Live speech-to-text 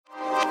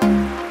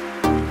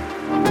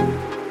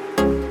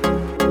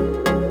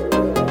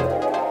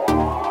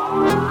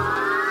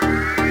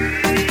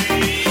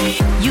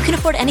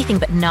afford anything,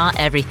 but not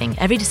everything.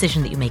 Every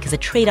decision that you make is a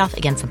trade-off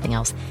against something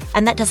else.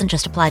 And that doesn't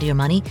just apply to your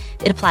money.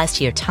 It applies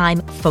to your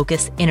time,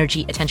 focus,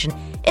 energy, attention.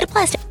 It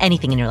applies to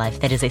anything in your life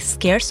that is a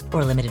scarce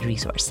or limited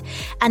resource.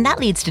 And that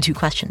leads to two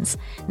questions.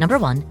 Number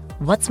one,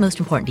 what's most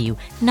important to you?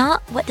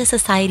 Not what does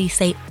society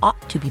say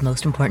ought to be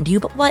most important to you,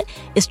 but what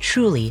is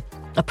truly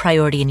a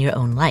priority in your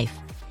own life.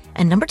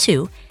 And number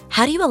two,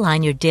 how do you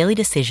align your daily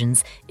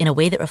decisions in a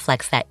way that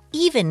reflects that,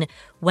 even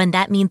when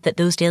that means that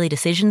those daily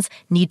decisions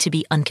need to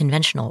be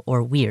unconventional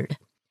or weird?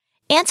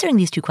 Answering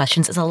these two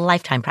questions is a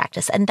lifetime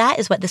practice, and that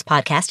is what this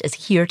podcast is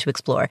here to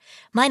explore.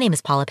 My name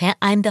is Paula Pant.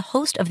 I'm the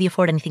host of the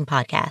Afford Anything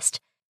podcast.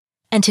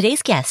 And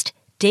today's guest,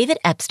 David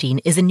Epstein,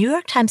 is a New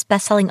York Times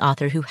bestselling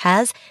author who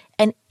has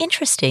an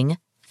interesting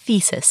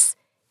thesis.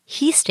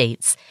 He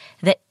states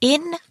that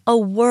in a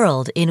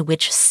world in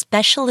which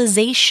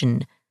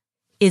specialization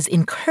is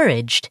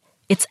encouraged,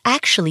 it's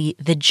actually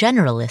the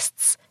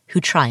generalists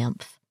who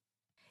triumph.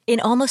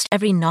 In almost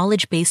every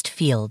knowledge-based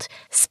field,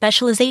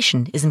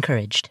 specialization is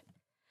encouraged.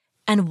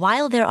 And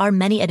while there are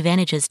many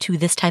advantages to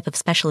this type of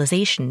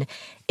specialization,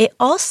 it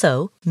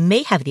also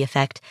may have the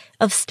effect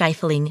of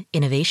stifling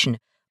innovation.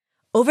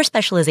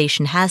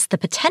 Overspecialization has the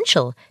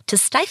potential to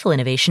stifle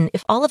innovation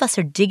if all of us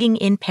are digging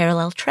in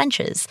parallel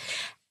trenches.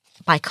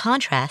 By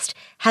contrast,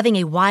 having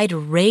a wide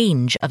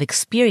range of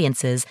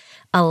experiences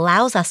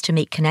allows us to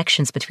make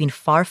connections between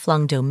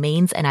far-flung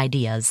domains and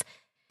ideas.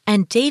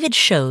 And David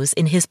shows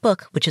in his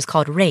book, which is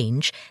called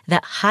Range,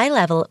 that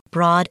high-level,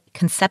 broad,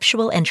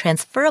 conceptual, and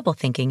transferable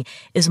thinking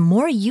is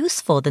more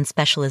useful than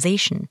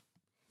specialization,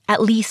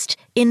 at least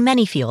in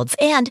many fields.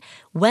 And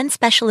when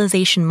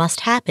specialization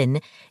must happen,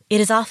 it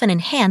is often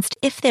enhanced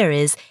if there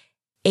is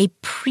a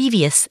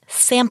previous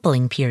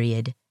sampling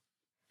period.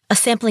 A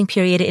sampling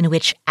period in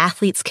which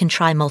athletes can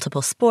try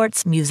multiple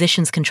sports,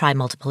 musicians can try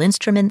multiple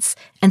instruments,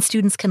 and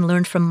students can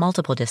learn from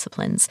multiple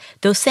disciplines.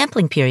 Those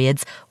sampling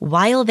periods,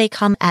 while they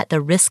come at the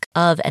risk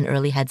of an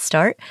early head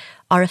start,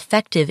 are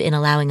effective in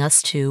allowing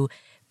us to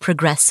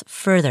progress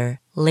further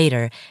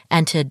later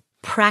and to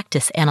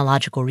practice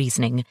analogical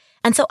reasoning.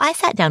 And so I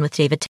sat down with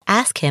David to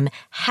ask him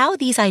how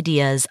these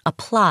ideas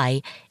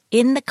apply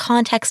in the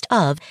context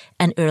of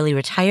an early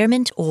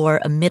retirement or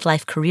a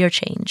midlife career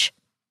change.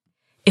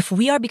 If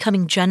we are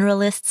becoming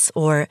generalists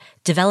or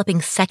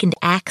developing second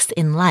acts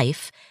in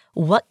life,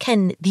 what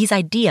can these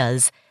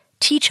ideas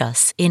teach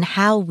us in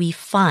how we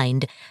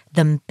find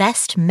the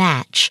best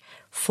match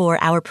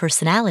for our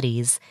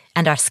personalities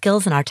and our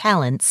skills and our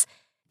talents,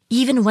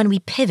 even when we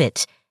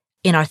pivot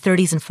in our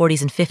 30s and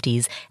 40s and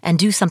 50s and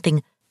do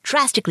something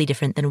drastically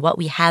different than what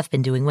we have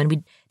been doing, when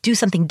we do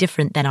something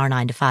different than our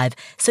 9 to 5.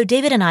 So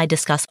David and I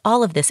discuss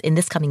all of this in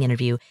this coming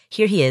interview.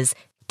 Here he is,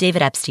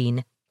 David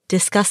Epstein,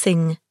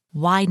 discussing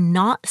why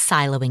not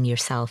siloing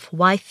yourself,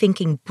 why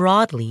thinking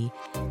broadly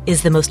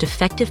is the most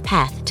effective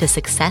path to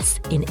success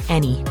in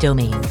any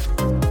domain.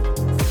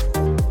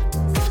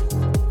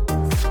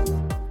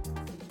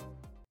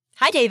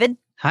 Hi, David.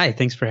 Hi,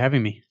 thanks for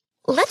having me.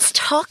 Let's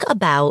talk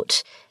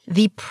about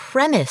the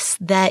premise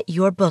that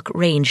your book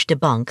Range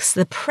debunks,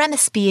 the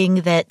premise being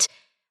that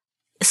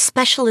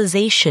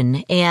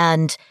specialization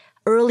and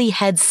early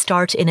head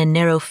start in a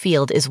narrow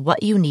field is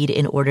what you need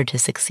in order to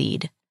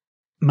succeed.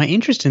 My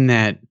interest in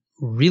that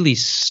really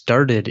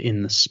started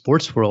in the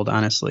sports world,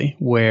 honestly,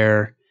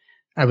 where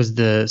I was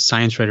the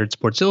science writer at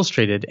Sports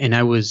Illustrated, and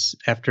I was,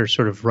 after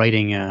sort of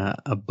writing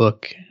a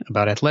book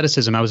about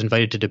athleticism, I was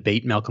invited to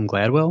debate Malcolm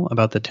Gladwell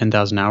about the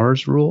 10,000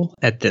 hours rule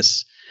at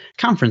this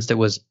conference that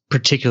was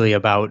particularly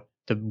about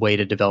the way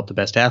to develop the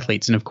best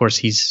athletes. And of course,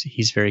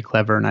 he's very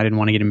clever, and I didn't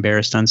want to get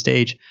embarrassed on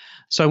stage.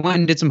 So I went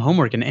and did some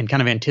homework and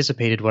kind of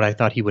anticipated what I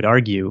thought he would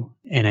argue.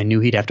 And I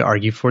knew he'd have to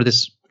argue for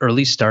this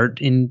early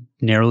start in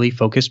narrowly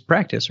focused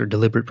practice or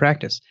deliberate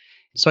practice.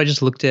 So I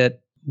just looked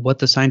at what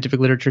the scientific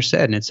literature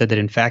said. And it said that,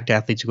 in fact,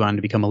 athletes who go on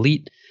to become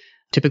elite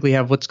typically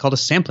have what's called a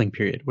sampling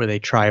period, where they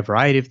try a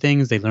variety of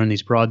things. They learn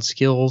these broad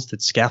skills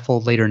that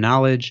scaffold later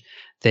knowledge.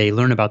 They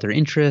learn about their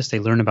interests. They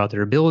learn about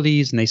their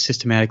abilities, and they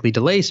systematically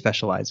delay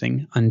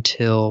specializing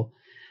until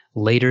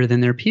later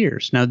than their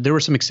peers. Now, there were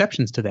some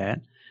exceptions to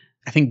that.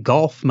 I think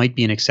golf might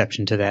be an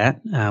exception to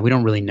that. We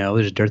don't really know.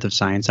 There's a dearth of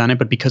science on it.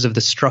 But because of the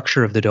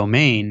structure of the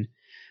domain,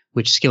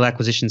 which skill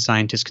acquisition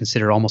scientists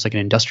consider almost like an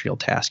industrial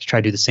task, you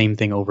try to do the same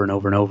thing over and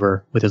over and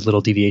over with as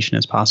little deviation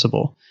as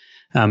possible.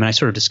 And I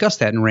sort of discussed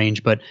that in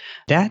Range, but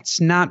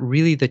that's not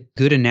really the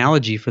good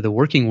analogy for the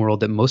working world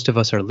that most of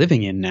us are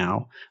living in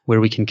now,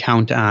 where we can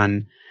count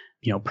on,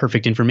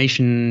 perfect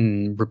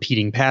information,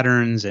 repeating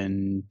patterns,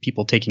 and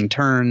people taking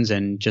turns,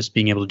 and just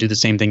being able to do the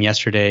same thing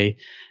yesterday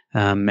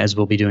as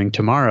we'll be doing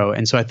tomorrow.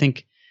 And so I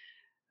think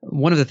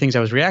one of the things I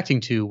was reacting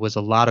to was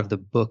a lot of the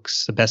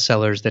books, the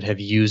bestsellers that have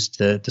used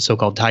the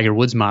so-called Tiger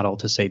Woods model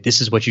to say,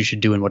 this is what you should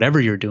do in whatever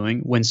you're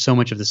doing, when so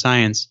much of the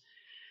science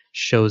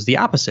shows the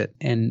opposite.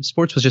 And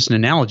sports was just an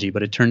analogy,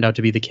 but it turned out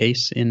to be the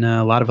case in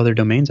a lot of other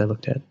domains I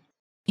looked at.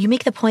 You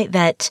make the point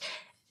that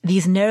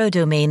These narrow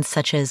domains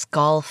such as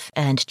golf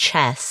and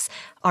chess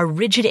are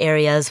rigid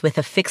areas with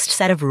a fixed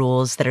set of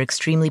rules that are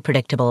extremely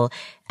predictable.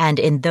 And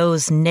in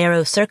those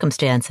narrow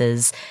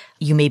circumstances,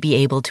 you may be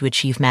able to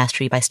achieve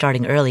mastery by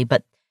starting early,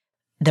 but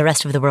the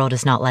rest of the world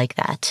is not like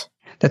that.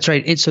 That's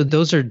right. And so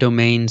those are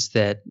domains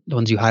that the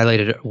ones you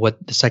highlighted,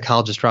 what the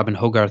psychologist Robin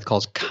Hogarth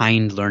calls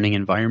kind learning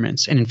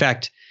environments. And in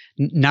fact,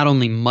 not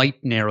only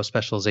might narrow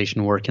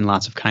specialization work in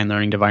lots of kind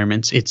learning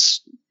environments,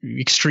 it's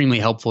extremely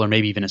helpful or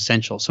maybe even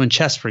essential. So in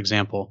chess, for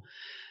example,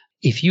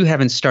 if you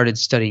haven't started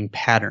studying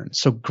patterns,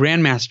 so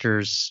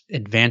grandmaster's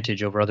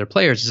advantage over other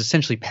players is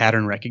essentially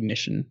pattern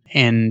recognition.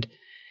 And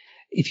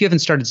if you haven't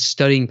started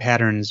studying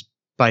patterns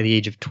by the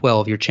age of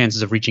 12, your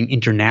chances of reaching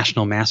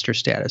international master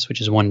status,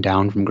 which is one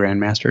down from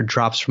grandmaster,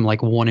 drops from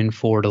like 1 in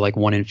 4 to like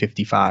 1 in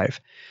 55.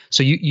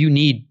 So you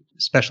need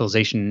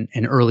specialization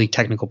and early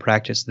technical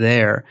practice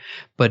there.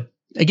 But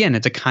again,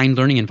 it's a kind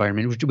learning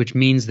environment, which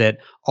means that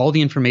all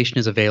the information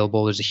is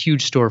available. There's a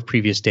huge store of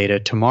previous data.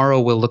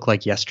 Tomorrow will look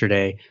like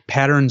yesterday.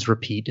 Patterns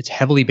repeat. It's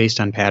heavily based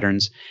on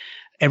patterns.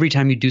 Every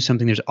time you do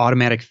something, there's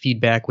automatic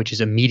feedback, which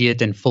is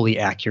immediate and fully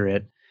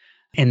accurate.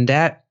 And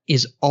that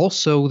is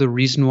also the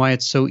reason why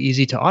it's so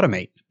easy to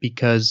automate,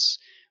 because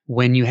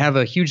when you have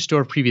a huge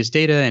store of previous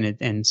data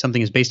and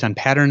something is based on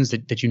patterns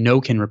that you know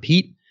can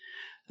repeat,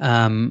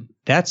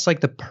 that's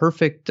like the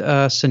perfect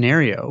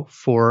scenario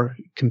for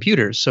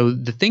computers. So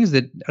the things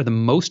that are the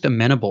most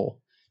amenable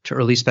to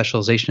early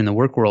specialization in the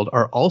work world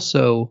are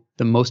also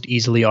the most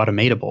easily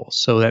automatable.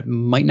 So that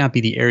might not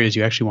be the areas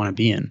you actually want to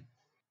be in.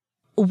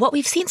 What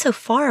we've seen so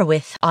far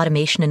with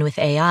automation and with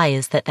AI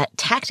is that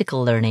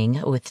tactical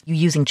learning, with you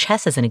using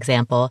chess as an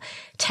example,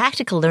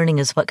 tactical learning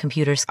is what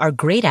computers are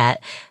great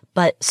at,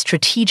 but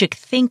strategic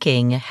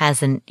thinking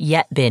hasn't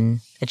yet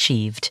been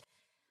achieved.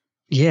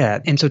 Yeah.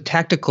 And so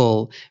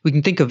tactical, we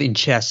can think of in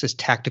chess as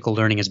tactical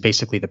learning as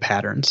basically the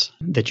patterns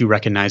that you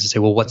recognize and say,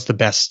 well, what's the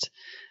best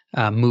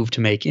move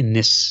to make in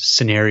this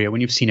scenario when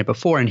you've seen it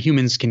before? And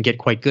humans can get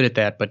quite good at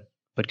that, but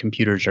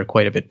computers are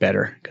quite a bit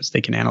better because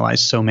they can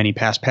analyze so many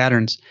past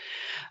patterns.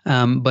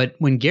 But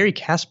when Garry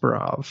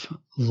Kasparov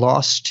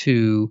lost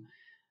to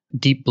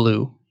Deep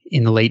Blue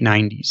in the late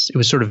 90s, it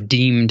was sort of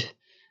deemed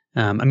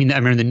I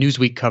remember the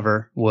Newsweek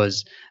cover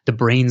was the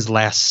brain's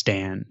last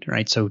stand,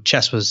 right? So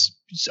chess was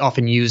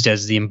often used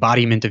as the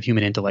embodiment of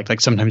human intellect.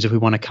 Like sometimes if we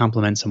want to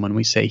compliment someone,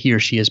 we say he or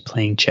she is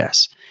playing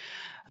chess.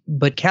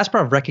 But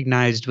Kasparov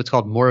recognized what's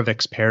called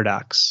Moravec's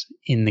paradox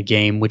in the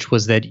game, which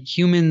was that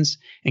humans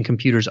and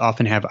computers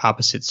often have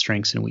opposite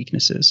strengths and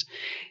weaknesses.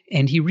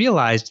 And he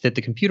realized that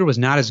the computer was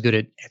not as good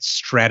at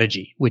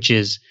strategy, which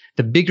is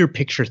the bigger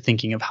picture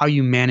thinking of how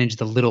you manage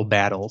the little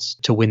battles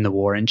to win the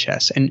war in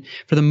chess. And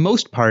for the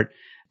most part,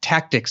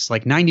 tactics,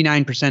 like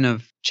 99%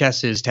 of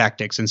chess is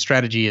tactics, and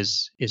strategy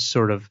is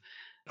sort of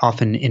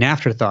often an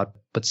afterthought,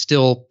 but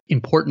still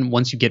important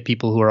once you get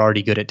people who are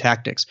already good at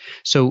tactics.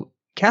 So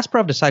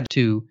Kasparov decided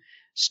to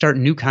start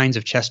new kinds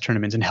of chess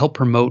tournaments and help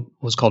promote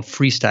what was called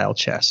freestyle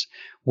chess,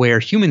 where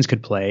humans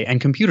could play and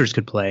computers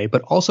could play,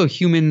 but also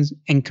humans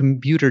and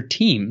computer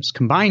teams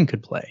combined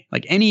could play,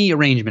 like any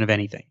arrangement of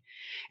anything.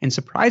 And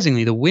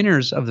surprisingly, the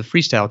winners of the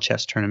freestyle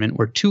chess tournament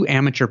were 2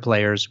 amateur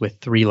players with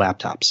 3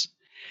 laptops.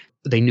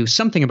 They knew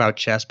something about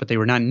chess, but they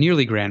were not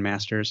nearly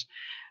grandmasters.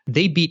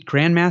 They beat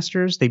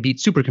grandmasters, they beat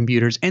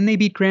supercomputers, and they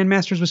beat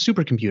grandmasters with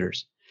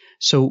supercomputers.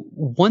 So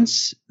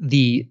once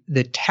the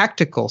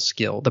tactical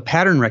skill, the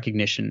pattern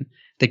recognition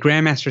that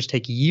grandmasters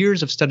take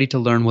years of study to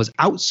learn was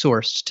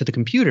outsourced to the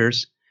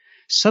computers,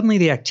 suddenly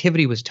the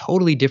activity was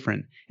totally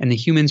different. And the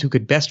humans who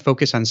could best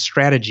focus on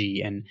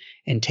strategy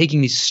and taking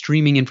these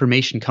streaming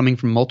information coming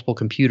from multiple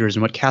computers,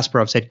 and what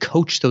Kasparov said,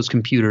 coach those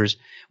computers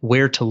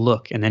where to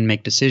look and then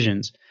make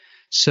decisions.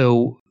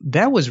 So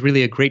that was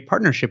really a great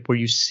partnership where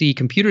you see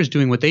computers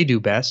doing what they do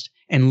best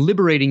and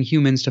liberating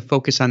humans to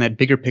focus on that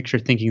bigger picture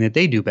thinking that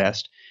they do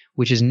best,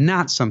 which is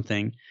not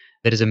something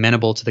that is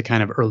amenable to the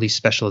kind of early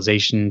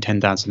specialization,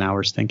 10,000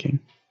 hours thinking.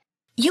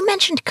 You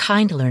mentioned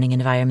kind learning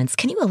environments.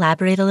 Can you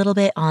elaborate a little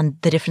bit on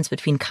the difference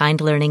between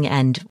kind learning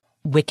and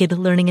wicked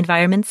learning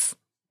environments?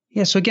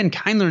 Yeah, so again,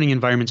 kind learning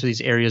environments are these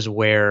areas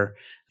where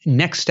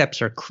next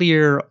steps are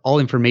clear, all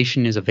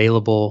information is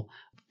available.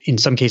 In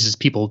some cases,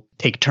 people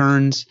take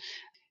turns.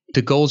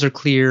 The goals are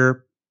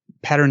clear,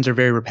 patterns are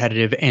very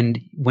repetitive, and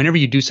whenever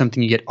you do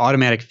something, you get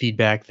automatic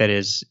feedback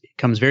that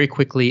comes very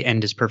quickly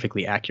and is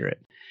perfectly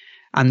accurate.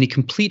 On the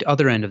complete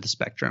other end of the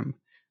spectrum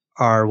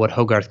are what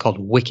Hogarth called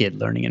wicked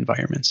learning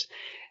environments.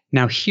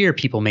 Now here,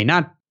 people may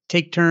not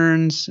take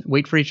turns,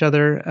 wait for each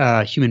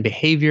other. Human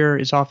behavior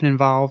is often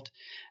involved.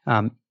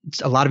 A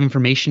lot of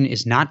information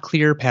is not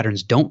clear.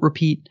 Patterns don't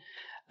repeat.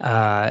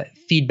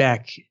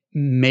 Feedback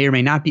may or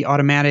may not be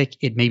automatic.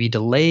 It may be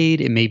delayed.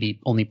 It may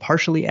be only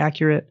partially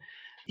accurate.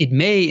 It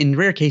may, in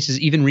rare cases,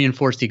 even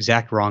reinforce the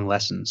exact wrong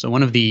lesson. So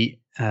one of the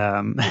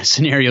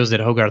scenarios that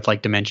Hogarth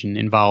liked to mention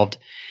involved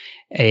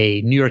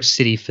a New York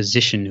City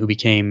physician who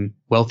became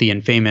wealthy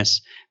and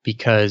famous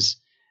because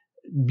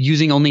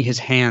using only his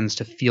hands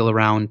to feel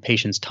around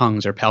patients'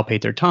 tongues or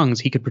palpate their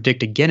tongues, he could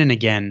predict again and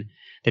again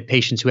that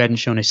patients who hadn't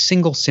shown a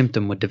single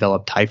symptom would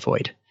develop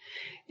typhoid.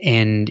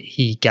 And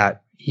he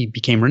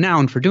became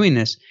renowned for doing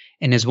this.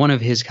 And as one of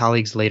his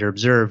colleagues later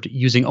observed,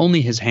 using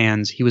only his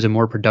hands, he was a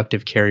more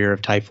productive carrier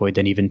of typhoid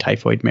than even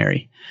Typhoid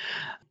Mary.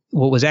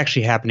 What was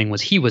actually happening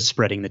was he was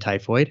spreading the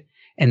typhoid,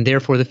 and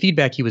therefore the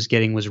feedback he was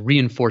getting was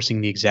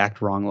reinforcing the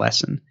exact wrong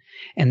lesson.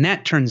 And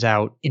that turns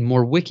out in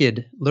more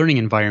wicked learning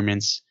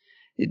environments,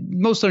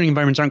 most learning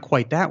environments aren't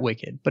quite that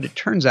wicked, but it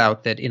turns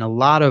out that in a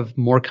lot of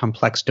more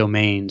complex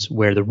domains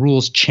where the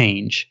rules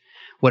change,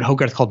 what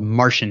Hogarth called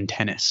Martian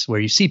tennis, where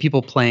you see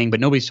people playing, but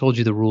nobody's told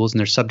you the rules and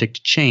they're subject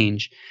to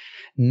change,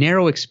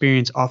 narrow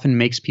experience often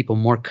makes people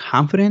more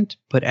confident,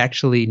 but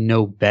actually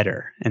know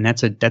better. And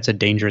that's a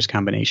dangerous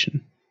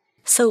combination.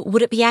 So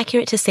would it be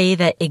accurate to say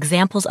that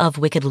examples of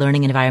wicked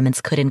learning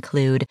environments could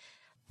include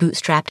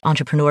bootstrapped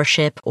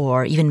entrepreneurship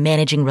or even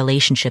managing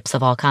relationships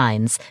of all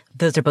kinds?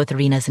 Those are both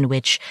arenas in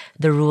which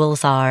the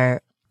rules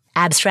are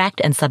abstract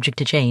and subject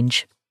to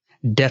change.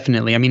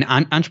 Definitely. I mean,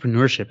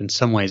 entrepreneurship in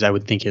some ways I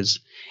would think is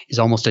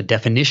almost a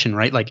definition,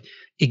 right? Like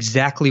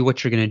exactly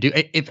what you're going to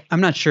do.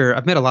 I'm not sure.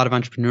 I've met a lot of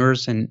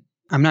entrepreneurs, and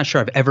I'm not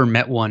sure I've ever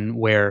met one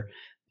where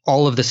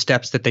all of the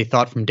steps that they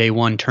thought from day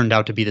one turned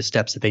out to be the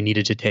steps that they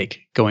needed to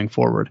take going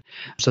forward.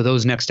 So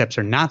those next steps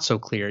are not so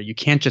clear. You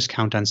can't just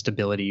count on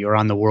stability or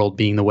on the world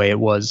being the way it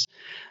was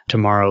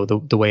tomorrow,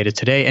 the way it is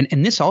today.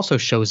 And this also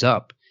shows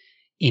up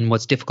in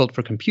what's difficult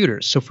for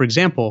computers. So for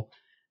example,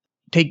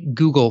 take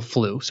Google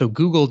flu. So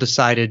Google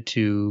decided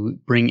to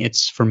bring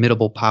its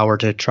formidable power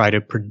to try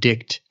to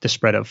predict the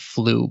spread of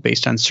flu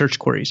based on search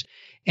queries.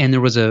 And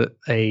there was a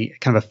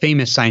kind of a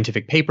famous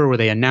scientific paper where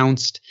they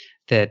announced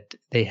that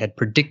they had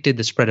predicted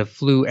the spread of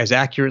flu as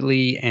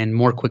accurately and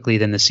more quickly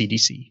than the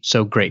CDC.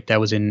 So great. That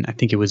was I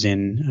think it was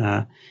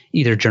in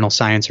either Journal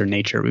Science or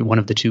Nature, one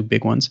of the two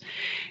big ones.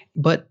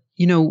 But,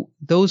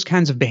 those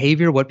kinds of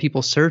behavior, what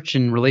people search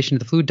in relation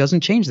to the flu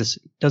doesn't change. This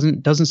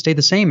doesn't stay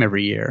the same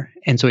every year.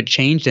 And so it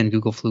changed, and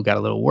Google flu got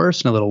a little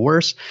worse and a little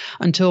worse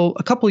until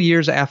a couple of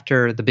years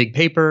after the big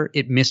paper,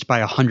 it missed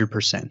by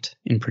 100%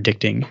 in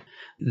predicting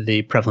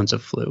the prevalence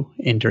of flu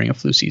during a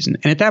flu season.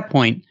 And at that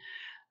point,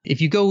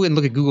 if you go and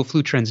look at Google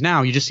flu trends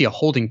now, you just see a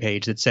holding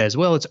page that says,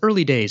 well, it's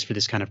early days for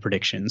this kind of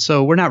prediction,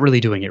 so we're not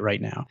really doing it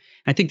right now.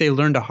 I think they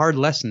learned a hard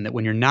lesson that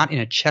when you're not in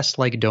a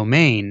chess-like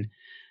domain,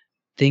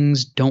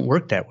 things don't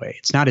work that way.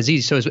 It's not as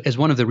easy. So as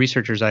one of the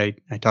researchers I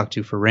talked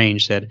to for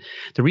Range said,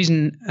 the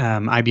reason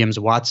IBM's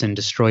Watson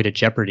destroyed at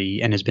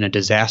Jeopardy and has been a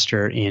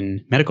disaster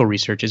in medical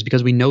research is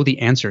because we know the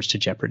answers to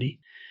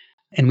Jeopardy,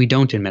 and we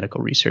don't in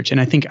medical research.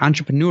 And I think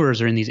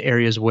entrepreneurs are in these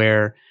areas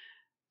where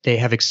they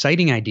have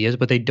exciting ideas,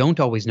 but they don't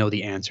always know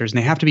the answers, and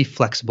they have to be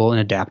flexible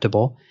and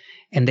adaptable,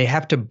 and they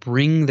have to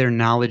bring their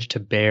knowledge to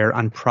bear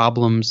on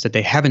problems that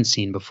they haven't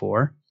seen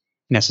before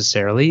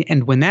necessarily.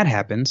 And when that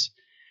happens,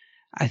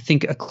 I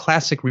think a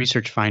classic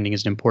research finding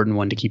is an important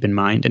one to keep in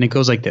mind, and it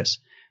goes like this.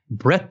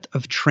 Breadth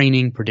of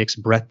training predicts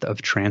breadth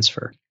of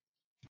transfer.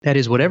 That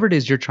is, whatever it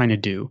is you're trying to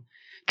do,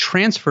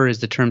 transfer is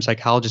the term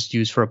psychologists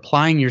use for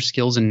applying your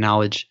skills and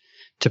knowledge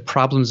to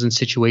problems and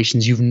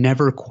situations you've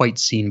never quite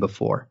seen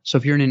before. So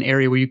if you're in an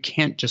area where you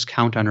can't just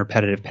count on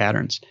repetitive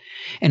patterns.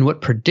 And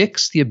what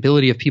predicts the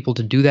ability of people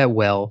to do that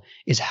well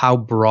is how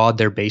broad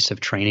their base of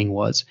training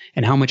was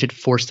and how much it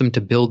forced them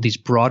to build these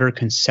broader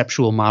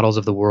conceptual models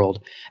of the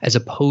world, as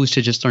opposed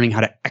to just learning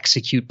how to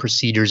execute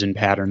procedures and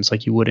patterns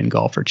like you would in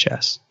golf or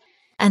chess.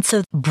 And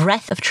so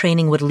breadth of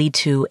training would lead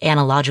to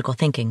analogical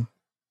thinking.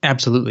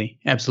 Absolutely.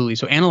 Absolutely.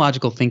 So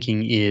analogical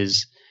thinking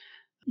is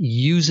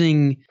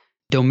using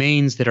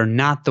domains that are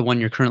not the one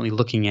you're currently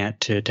looking at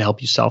to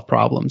help you solve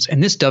problems.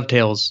 And this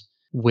dovetails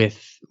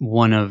with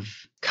one of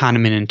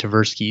Kahneman and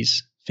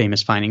Tversky's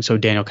famous findings. So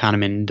Daniel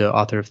Kahneman, the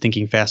author of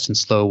Thinking Fast and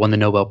Slow, won the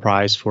Nobel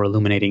Prize for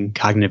illuminating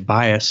cognitive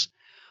bias.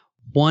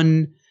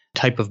 One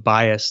type of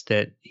bias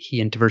that he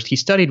and Tversky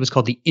studied was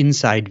called the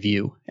inside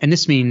view. And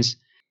this means,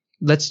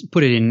 let's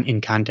put it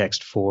in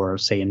context for,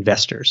 say,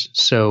 investors.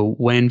 So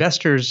when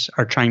investors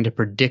are trying to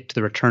predict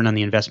the return on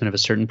the investment of a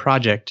certain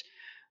project,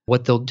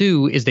 what they'll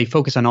do is they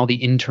focus on all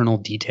the internal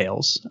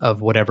details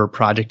of whatever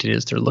project it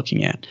is they're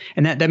looking at.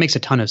 And that makes a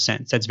ton of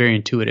sense. That's very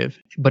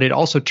intuitive. But it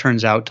also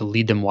turns out to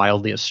lead them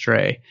wildly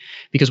astray.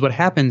 Because what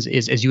happens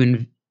is as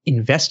you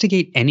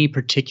investigate any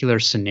particular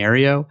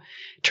scenario,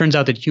 it turns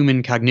out that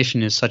human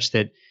cognition is such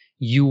that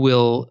you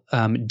will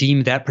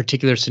deem that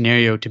particular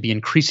scenario to be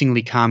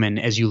increasingly common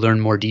as you learn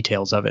more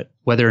details of it,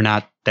 whether or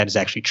not that is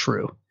actually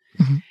true.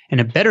 Mm-hmm. And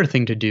a better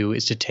thing to do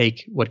is to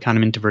take what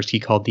Kahneman and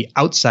Tversky called the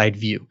outside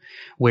view,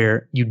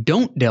 where you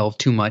don't delve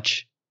too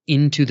much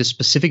into the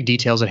specific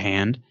details at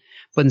hand,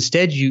 but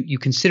instead you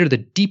consider the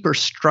deeper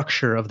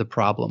structure of the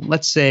problem.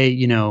 Let's say,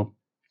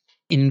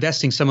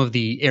 investing, some of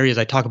the areas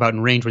I talk about in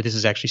Range where this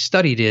is actually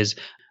studied is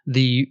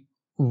the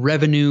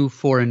revenue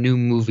for a new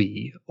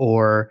movie,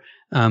 or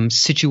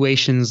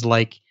situations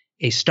like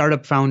a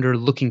startup founder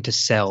looking to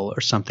sell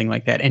or something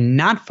like that, and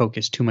not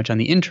focus too much on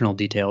the internal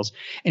details,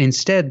 and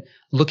instead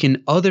look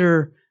in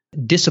other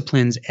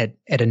disciplines at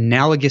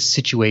analogous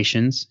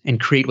situations and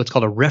create what's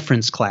called a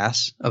reference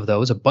class of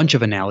those, a bunch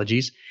of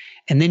analogies.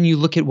 And then you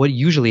look at what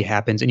usually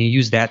happens and you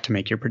use that to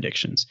make your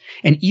predictions.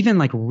 And even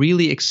like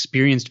really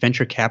experienced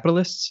venture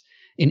capitalists,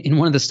 in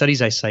one of the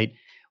studies I cite,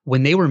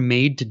 when they were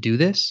made to do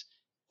this,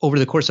 over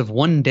the course of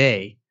one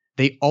day,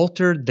 they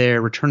altered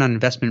their return on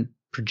investment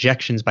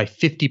projections by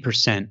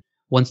 50%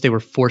 once they were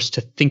forced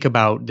to think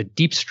about the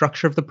deep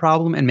structure of the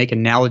problem and make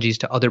analogies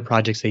to other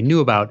projects they knew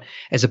about,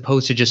 as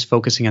opposed to just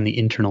focusing on the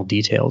internal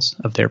details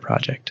of their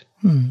project.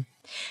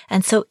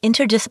 And so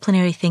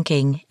interdisciplinary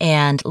thinking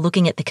and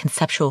looking at the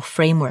conceptual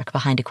framework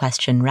behind a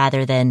question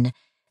rather than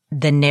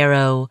the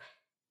narrow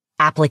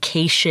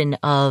application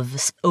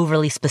of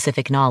overly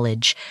specific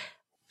knowledge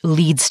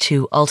leads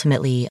to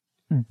ultimately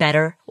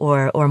better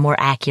or more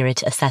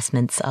accurate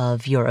assessments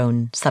of your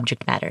own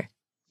subject matter.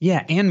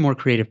 Yeah, and more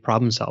creative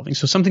problem solving.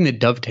 So something that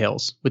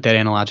dovetails with that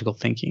analogical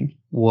thinking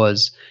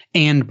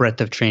and breadth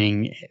of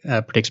training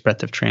predicts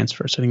breadth of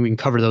transfer. So I think we can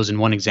cover those in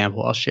one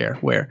example I'll share,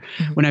 where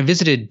when I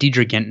visited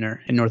Deidre Gentner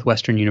at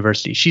Northwestern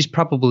University, she's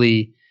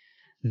probably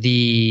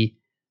the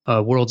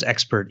world's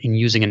expert in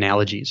using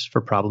analogies for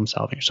problem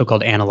solving,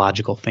 so-called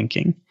analogical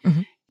thinking.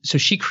 So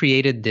she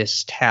created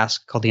this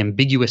task called the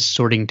ambiguous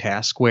sorting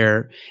task,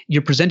 where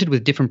you're presented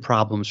with different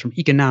problems from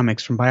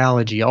economics, from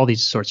biology, all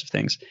these sorts of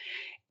things.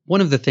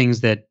 One of the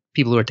things that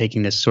people who are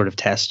taking this sort of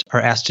test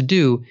are asked to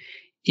do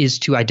is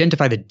to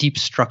identify the deep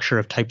structure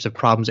of types of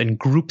problems and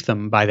group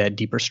them by that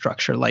deeper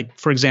structure. Like,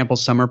 for example,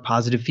 some are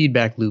positive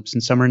feedback loops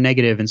and some are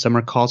negative and some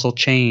are causal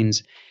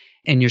chains.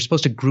 And you're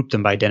supposed to group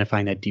them by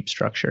identifying that deep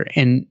structure.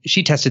 And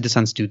she tested this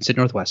on students at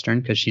Northwestern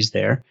because she's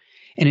there.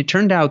 And it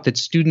turned out that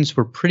students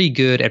were pretty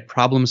good at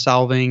problem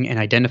solving and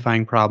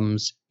identifying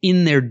problems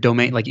in their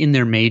domain, like in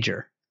their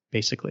major,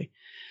 basically.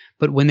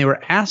 But when they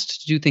were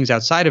asked to do things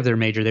outside of their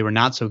major, they were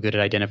not so good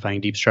at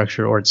identifying deep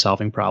structure or at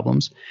solving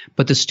problems.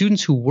 But the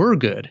students who were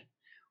good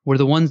were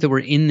the ones that were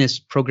in this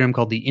program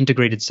called the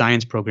Integrated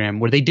Science Program,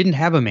 where they didn't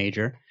have a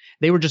major.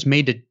 They were just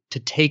made to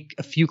take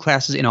a few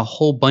classes in a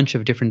whole bunch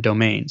of different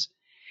domains.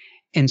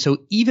 And so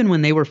even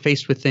when they were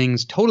faced with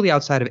things totally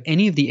outside of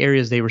any of the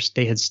areas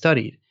they had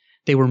studied,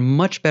 they were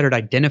much better at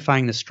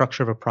identifying the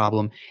structure of a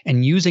problem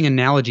and using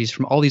analogies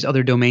from all these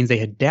other domains they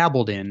had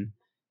dabbled in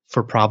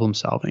for problem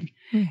solving.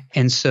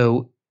 And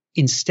so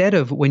instead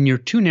of, when you're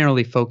too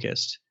narrowly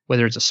focused,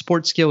 whether it's a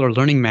sports skill or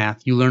learning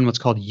math, you learn what's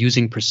called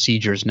using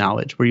procedures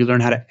knowledge, where you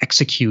learn how to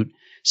execute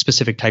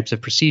specific types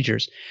of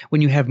procedures. When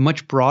you have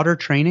much broader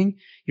training,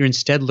 you're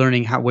instead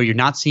learning where you're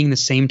not seeing the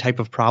same type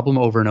of problem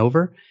over and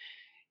over.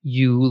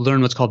 You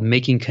learn what's called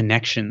making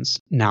connections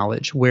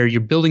knowledge, where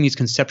you're building these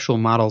conceptual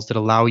models that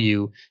allow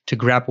you to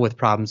grapple with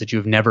problems that you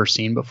have never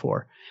seen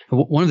before.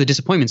 One of the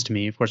disappointments to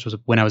me, of course, was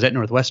when I was at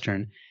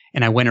Northwestern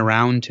and I went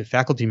around to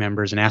faculty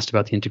members and asked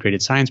about the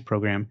integrated science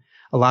program.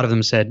 A lot of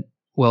them said,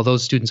 well,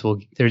 those students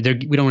we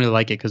don't really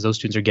like it because those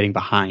students are getting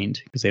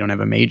behind because they don't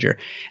have a major.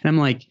 And I'm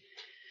like,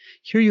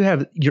 here you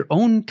have your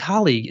own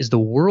colleague is the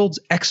world's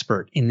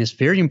expert in this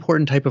very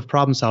important type of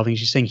problem solving.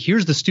 She's saying,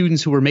 here's the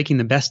students who are making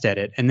the best at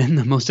it. And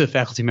then most of the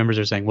faculty members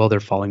are saying, well, they're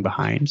falling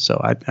behind. So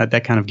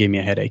that kind of gave me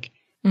a headache.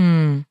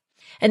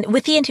 And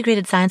with the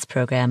integrated science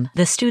program,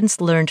 the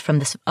students learned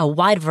from a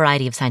wide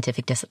variety of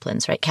scientific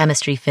disciplines, right?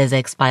 Chemistry,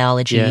 physics,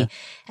 biology. Yeah.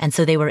 And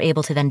so they were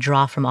able to then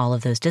draw from all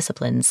of those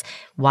disciplines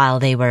while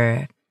they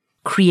were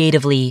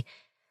creatively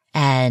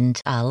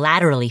and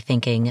laterally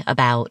thinking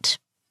about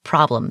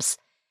problems.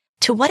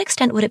 To what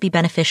extent would it be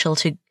beneficial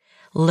to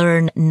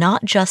learn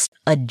not just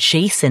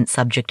adjacent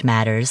subject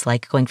matters,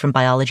 like going from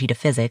biology to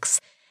physics,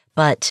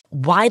 but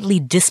widely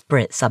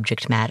disparate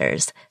subject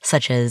matters,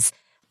 such as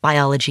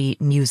biology,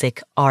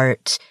 music,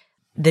 art,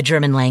 the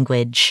German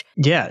language?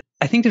 Yeah,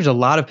 I think there's a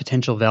lot of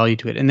potential value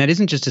to it. And that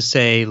isn't just to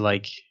say,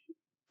 like,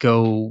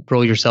 go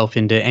roll yourself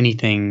into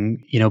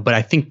anything, but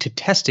I think to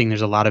testing,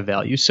 there's a lot of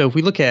value. So if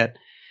we look at,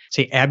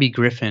 say,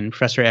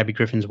 Professor Abby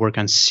Griffin's work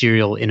on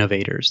serial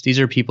innovators, these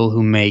are people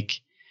who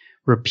make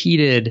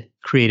repeated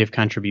creative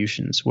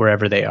contributions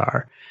wherever they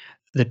are.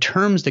 The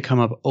terms that come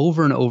up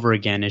over and over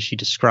again as she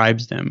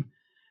describes them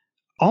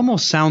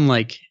almost sound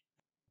like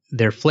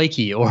they're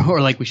flaky or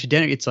like we should.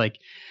 It's like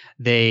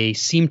they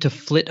seem to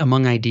flit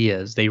among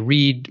ideas. They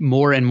read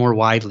more and more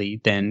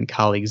widely than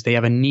colleagues. They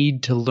have a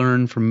need to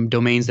learn from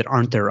domains that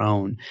aren't their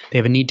own. They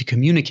have a need to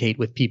communicate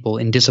with people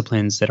in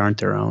disciplines that aren't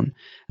their own.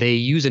 They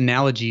use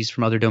analogies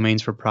from other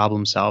domains for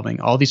problem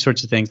solving, all these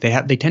sorts of things.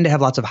 They tend to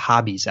have lots of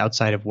hobbies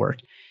outside of work.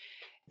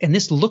 And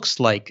this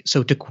looks like,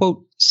 so to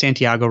quote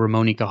Santiago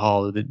Ramon y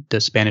Cajal, the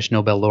Spanish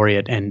Nobel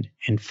laureate and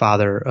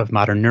father of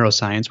modern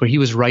neuroscience, where he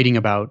was writing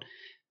about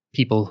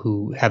people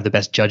who have the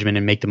best judgment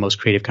and make the most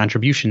creative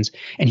contributions.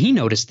 And he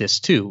noticed this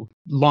too,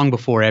 long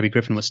before Abby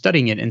Griffin was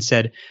studying it, and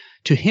said,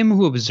 to him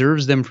who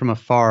observes them from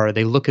afar,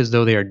 they look as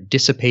though they are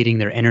dissipating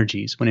their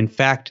energies, when in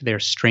fact they're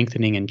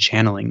strengthening and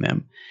channeling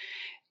them.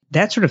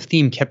 That sort of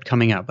theme kept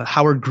coming up.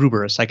 Howard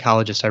Gruber, a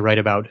psychologist I write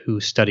about who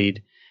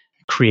studied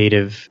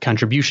creative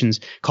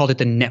contributions, called it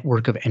the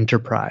network of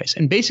enterprise.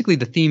 And basically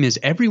the theme is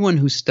everyone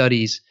who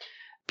studies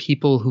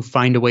people who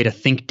find a way to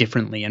think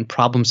differently and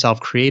problem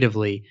solve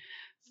creatively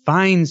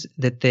finds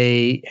that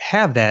they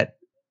have that,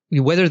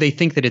 whether they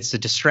think that it's a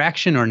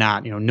distraction or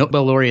not.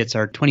 Nobel laureates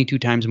are 22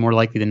 times more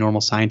likely than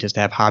normal scientists to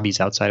have hobbies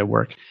outside of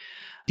work.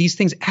 These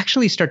things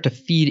actually start to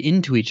feed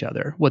into each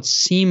other. What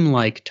seem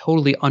like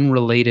totally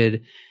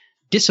unrelated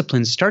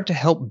disciplines start to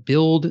help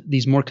build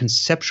these more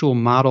conceptual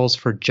models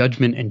for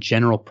judgment and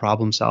general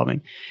problem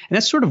solving. And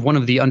that's sort of one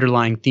of the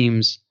underlying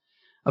themes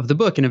of the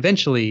book. And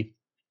eventually,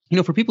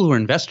 for people who are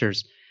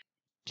investors,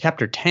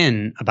 chapter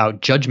 10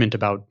 about judgment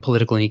about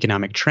political and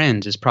economic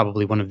trends is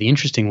probably one of the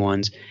interesting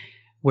ones,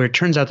 where it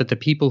turns out that the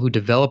people who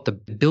develop the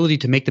ability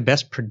to make the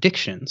best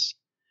predictions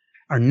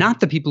are not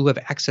the people who have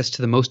access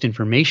to the most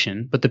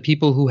information, but the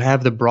people who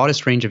have the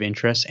broadest range of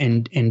interests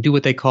and do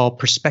what they call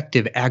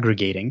perspective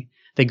aggregating.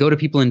 They go to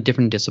people in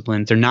different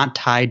disciplines. They're not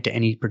tied to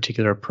any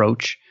particular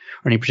approach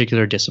or any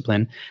particular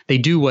discipline. They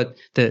do what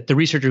the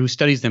researcher who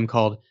studies them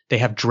called, they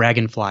have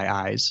dragonfly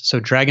eyes. So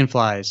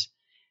dragonflies,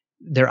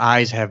 their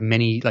eyes have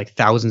many, like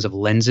thousands of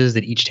lenses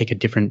that each take a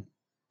different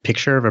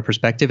picture of a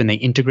perspective, and they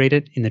integrate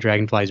it in the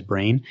dragonfly's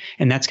brain.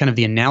 And that's kind of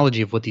the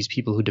analogy of what these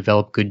people who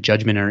develop good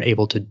judgment and are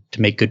able to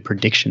make good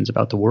predictions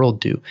about the world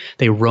do.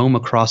 They roam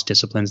across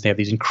disciplines. They have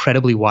these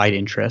incredibly wide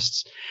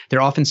interests. They're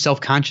often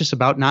self-conscious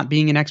about not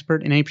being an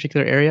expert in any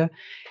particular area.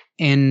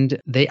 And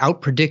they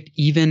outpredict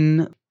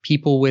even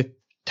people with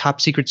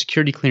top secret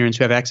security clearance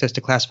who have access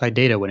to classified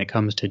data when it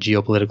comes to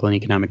geopolitical and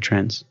economic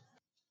trends.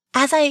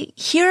 As I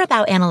hear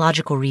about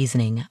analogical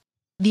reasoning,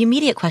 the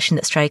immediate question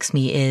that strikes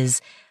me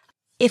is,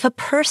 if a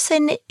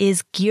person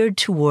is geared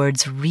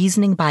towards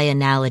reasoning by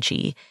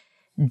analogy,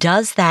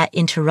 does that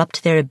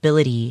interrupt their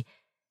ability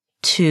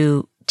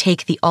to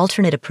take the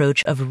alternate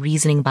approach of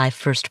reasoning by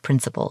first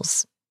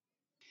principles?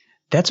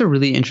 That's a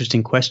really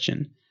interesting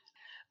question.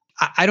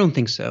 I don't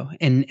think so.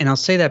 And I'll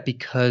say that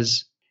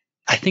because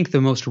I think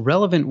the most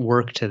relevant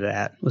work to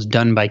that was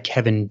done by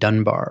Kevin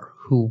Dunbar,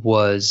 who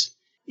was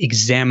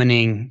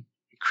examining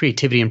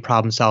creativity and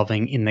problem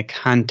solving in the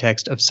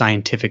context of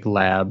scientific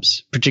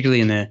labs,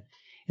 particularly in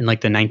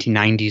like the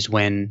 1990s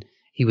when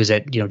he was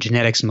at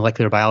genetics and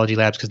molecular biology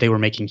labs, because they were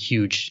making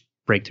huge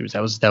breakthroughs.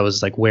 That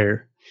was like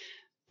where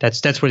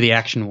that's where the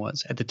action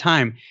was at the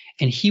time.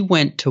 And he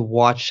went to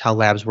watch how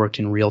labs worked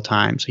in real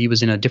time. So he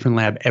was in a different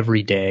lab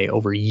every day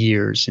over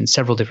years in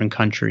several different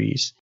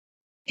countries.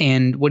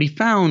 And what he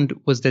found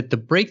was that the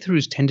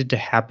breakthroughs tended to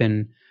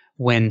happen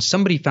when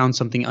somebody found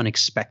something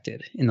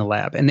unexpected in the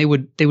lab. And they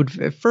would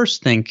at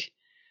first think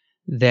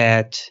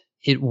that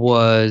it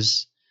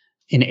was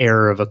an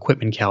error of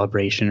equipment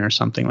calibration or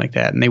something like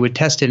that. And they would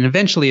test it. And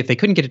eventually, if they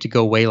couldn't get it to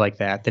go away like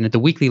that, then at the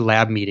weekly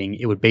lab meeting,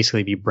 it would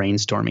basically be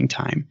brainstorming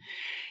time.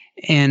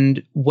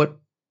 And what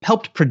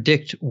helped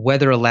predict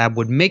whether a lab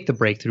would make the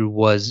breakthrough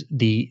was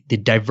the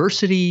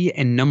diversity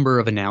and number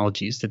of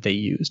analogies that they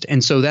used.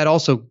 And so that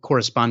also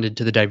corresponded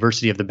to the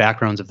diversity of the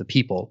backgrounds of the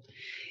people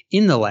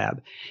in the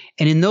lab.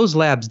 And in those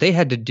labs, they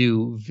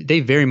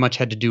very much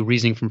had to do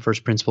reasoning from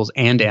first principles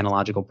and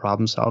analogical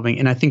problem solving.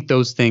 And I think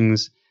those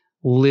things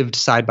lived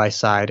side by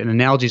side, and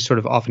analogies sort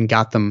of often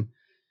got them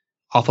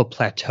off a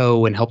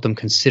plateau and helped them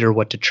consider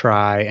what to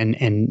try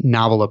and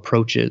novel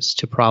approaches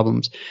to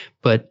problems.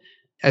 But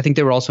I think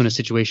they were also in a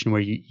situation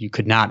where you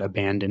could not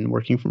abandon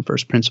working from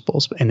first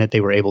principles, and that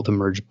they were able to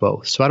merge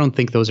both. So I don't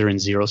think those are in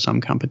zero-sum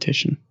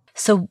competition.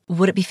 So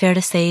would it be fair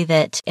to say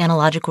that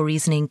analogical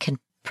reasoning can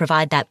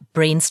provide that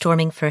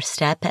brainstorming first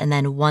step, and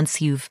then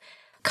once you've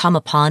come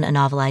upon a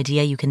novel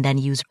idea, you can then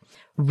use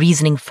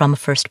reasoning from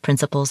first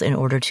principles in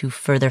order to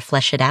further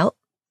flesh it out?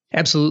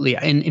 Absolutely.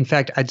 And in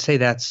fact, I'd say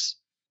that's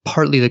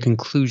partly the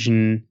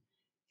conclusion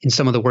in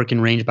some of the work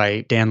in Range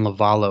by Dan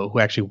Lovallo, who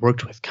actually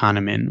worked with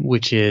Kahneman,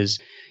 which is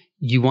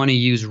you want to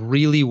use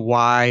really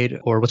wide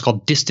or what's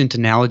called distant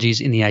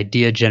analogies in the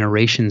idea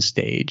generation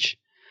stage.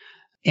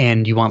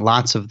 And you want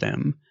lots of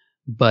them,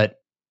 but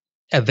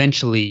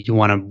eventually you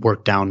want to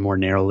work down more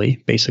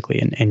narrowly, basically,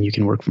 and you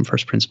can work from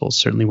first principles,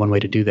 certainly one way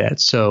to do that.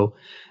 So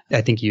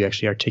I think you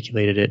actually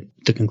articulated it,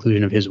 the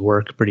conclusion of his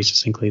work, pretty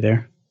succinctly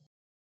there.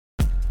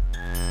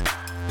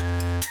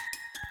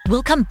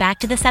 We'll come back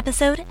to this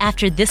episode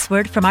after this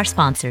word from our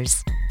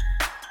sponsors.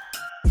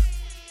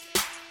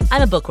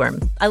 I'm a bookworm.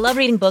 I love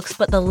reading books,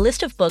 but the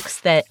list of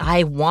books that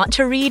I want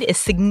to read is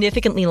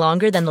significantly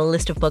longer than the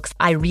list of books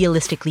I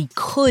realistically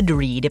could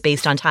read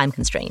based on time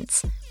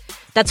constraints.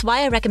 That's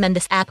why I recommend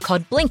this app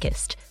called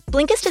Blinkist.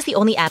 Blinkist is the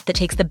only app that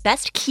takes the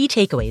best key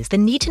takeaways, the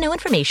need-to-know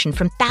information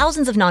from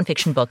thousands of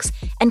nonfiction books,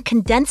 and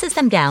condenses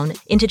them down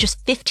into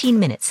just 15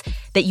 minutes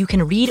that you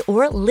can read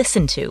or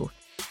listen to.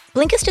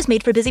 Blinkist is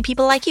made for busy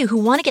people like you who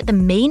want to get the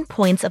main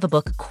points of a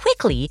book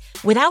quickly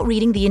without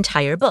reading the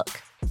entire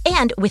book.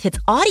 And with its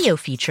audio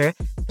feature,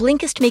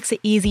 Blinkist makes it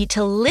easy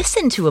to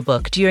listen to a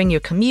book during your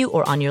commute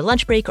or on your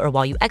lunch break or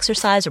while you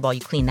exercise or while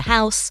you clean the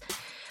house.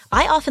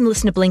 I often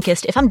listen to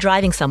Blinkist if I'm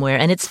driving somewhere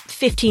and it's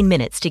 15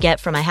 minutes to get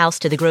from my house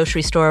to the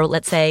grocery store,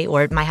 let's say,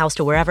 or my house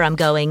to wherever I'm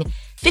going.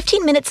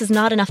 15 minutes is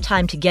not enough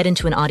time to get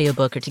into an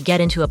audiobook or to get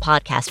into a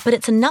podcast, but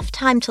it's enough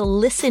time to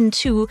listen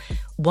to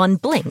one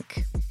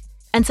blink.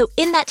 And so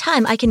in that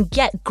time, I can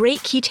get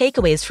great key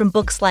takeaways from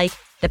books like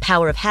The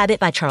Power of Habit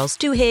by Charles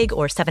Duhigg,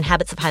 or 7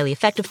 Habits of Highly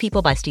Effective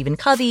People by Stephen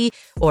Covey,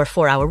 or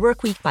 4 Hour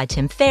Workweek by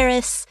Tim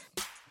Ferriss.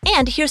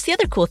 And here's the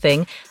other cool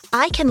thing.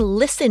 I can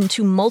listen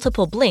to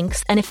multiple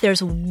Blinks, and if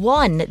there's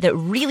one that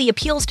really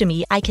appeals to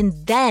me, I can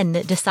then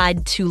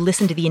decide to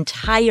listen to the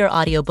entire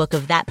audiobook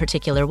of that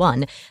particular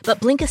one. But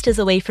Blinkist is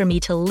a way for me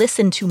to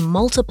listen to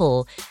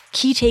multiple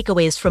key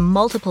takeaways from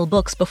multiple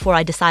books before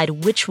I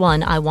decide which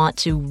one I want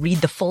to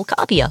read the full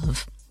copy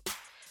of.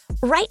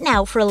 Right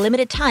now, for a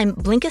limited time,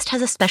 Blinkist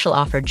has a special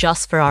offer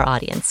just for our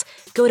audience.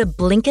 Go to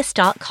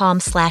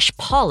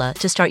Blinkist.com/Paula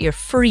to start your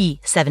free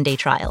 7-day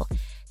trial.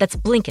 That's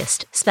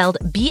Blinkist, spelled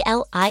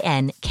Blinkist.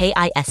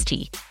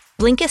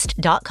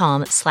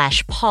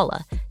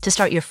 Blinkist.com/Paula to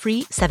start your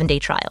free 7-day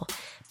trial.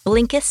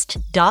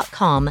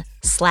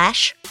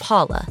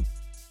 Blinkist.com/Paula.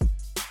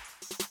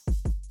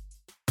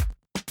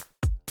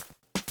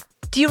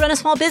 Do you run a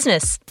small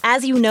business?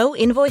 As you know,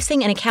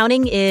 invoicing and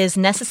accounting is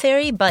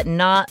necessary, but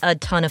not a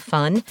ton of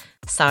fun.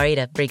 Sorry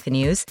to break the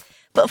news.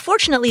 But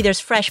fortunately,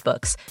 there's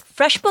FreshBooks.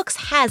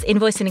 FreshBooks has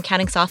invoice and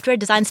accounting software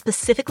designed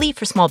specifically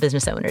for small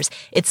business owners.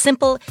 It's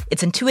simple,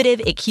 it's intuitive,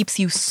 it keeps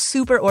you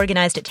super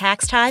organized at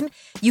tax time.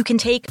 You can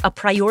take a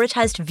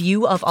prioritized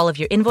view of all of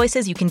your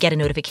invoices. You can get a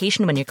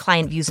notification when your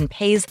client views and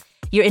pays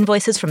your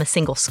invoices from a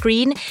single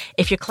screen.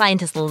 If your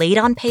client is late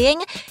on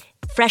paying,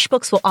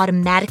 FreshBooks will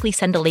automatically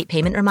send a late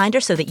payment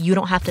reminder so that you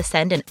don't have to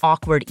send an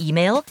awkward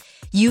email.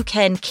 You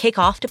can kick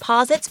off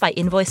deposits by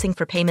invoicing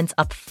for payments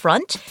up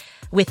front.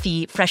 With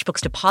the FreshBooks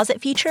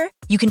deposit feature,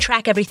 you can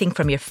track everything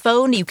from your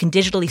phone. You can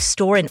digitally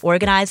store and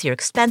organize your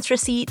expense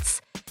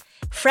receipts.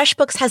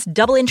 FreshBooks has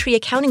double entry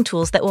accounting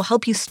tools that will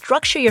help you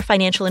structure your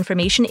financial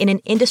information in an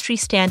industry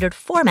standard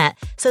format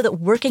so that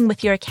working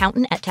with your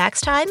accountant at tax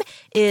time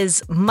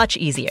is much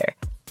easier.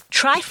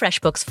 Try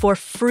FreshBooks for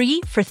free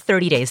for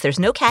 30 days. There's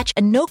no catch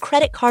and no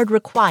credit card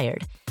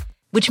required,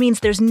 which means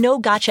there's no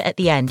gotcha at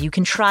the end. You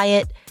can try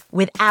it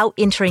without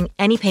entering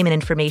any payment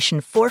information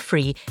for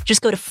free.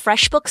 Just go to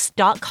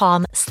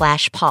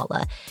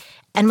freshbooks.com/Paula.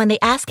 And when they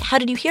ask, how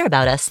did you hear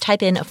about us?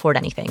 Type in Afford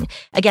Anything.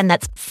 Again,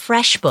 that's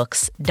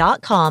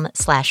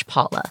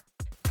freshbooks.com/Paula.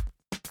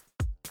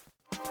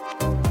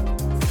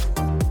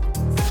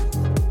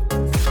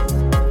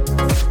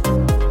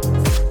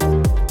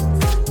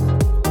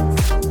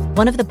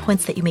 One of the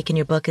points that you make in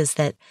your book is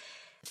that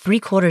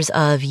 3/4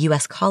 of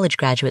U.S. college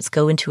graduates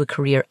go into a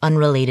career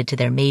unrelated to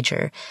their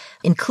major,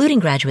 including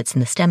graduates in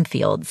the STEM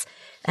fields.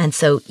 And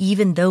so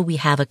even though we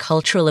have a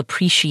cultural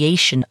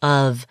appreciation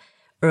of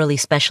early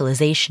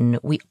specialization,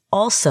 we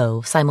also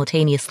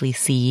simultaneously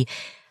see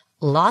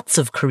lots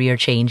of career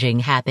changing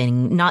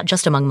happening, not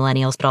just among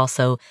millennials, but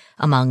also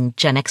among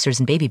Gen Xers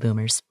and baby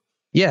boomers.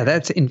 Yeah,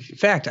 in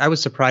fact, I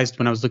was surprised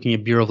when I was looking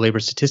at Bureau of Labor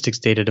Statistics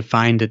data to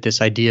find that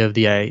this idea of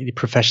the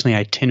professionally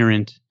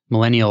itinerant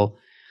millennial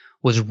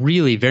was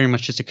really very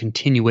much just a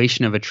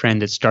continuation of a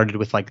trend that started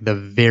with like the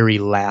very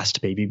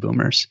last baby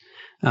boomers,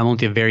 only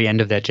the very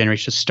end of that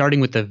generation. So starting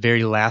with the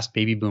very last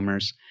baby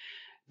boomers,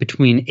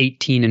 between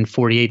 18 and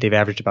 48, they've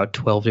averaged about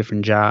 12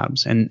 different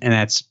jobs, and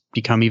that's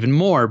become even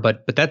more.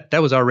 But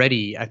that was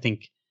already, I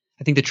think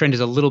the trend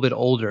is a little bit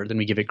older than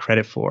we give it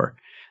credit for.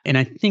 And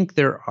I think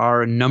there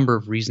are a number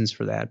of reasons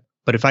for that.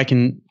 But if I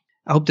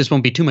hope this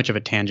won't be too much of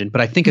a tangent,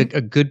 but I think a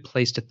good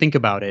place to think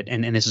about it,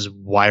 and this is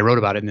why I wrote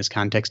about it in this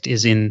context,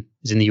 is in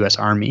the U.S.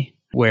 Army,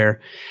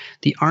 where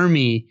the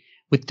Army,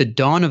 with the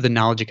dawn of the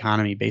knowledge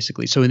economy,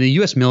 basically. So in the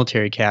U.S.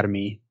 Military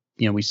Academy,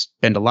 we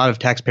spend a lot of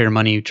taxpayer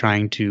money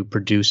trying to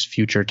produce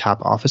future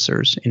top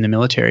officers in the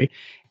military.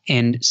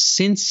 And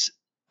since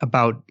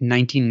about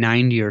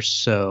 1990 or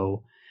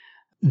so,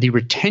 the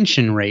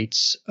retention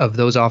rates of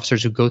those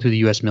officers who go through the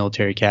U.S.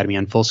 Military Academy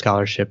on full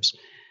scholarships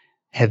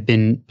have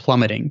been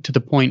plummeting to the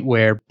point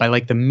where by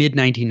like the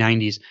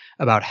mid-1990s,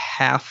 about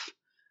half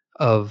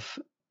of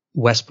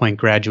West Point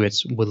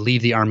graduates would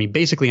leave the Army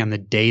basically on the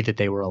day that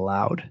they were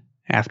allowed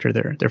after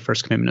their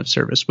first commitment of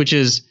service, which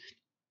is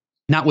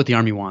not what the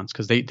Army wants,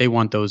 because they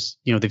want those,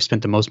 they've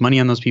spent the most money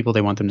on those people.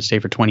 They want them to stay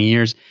for 20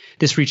 years.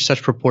 This reached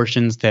such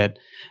proportions that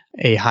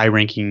a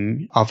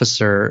high-ranking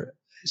officer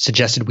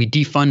suggested we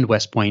defund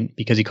West Point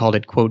because he called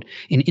it, quote,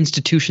 an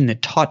institution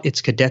that taught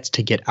its cadets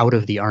to get out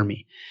of the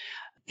Army.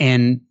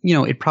 And,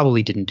 it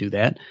probably didn't do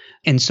that.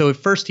 And so at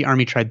first the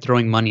Army tried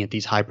throwing money at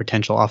these high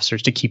potential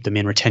officers to keep them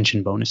in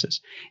retention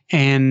bonuses.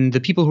 And the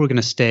people who were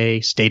going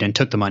to stayed and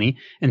took the money,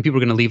 and the people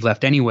who were going to leave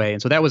left anyway.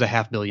 And so that was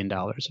 $500 million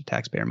of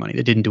taxpayer money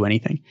that didn't do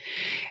anything.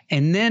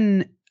 And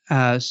then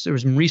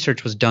some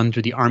research was done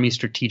through the Army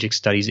Strategic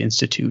Studies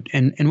Institute.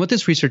 And what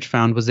this research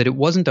found was that it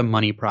wasn't a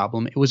money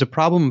problem. It was a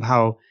problem of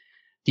how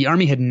the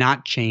Army had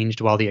not changed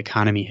while the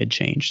economy had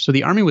changed. So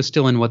the Army was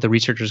still in what the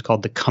researchers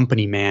called the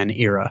company man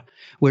era,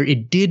 where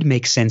it did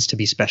make sense to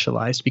be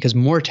specialized because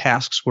more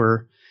tasks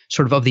were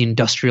sort of the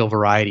industrial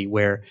variety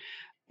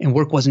and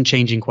work wasn't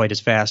changing quite as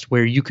fast,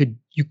 where you could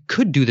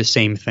do the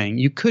same thing.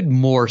 You could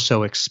more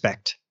so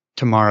expect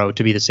tomorrow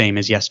to be the same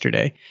as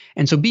yesterday.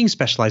 And so being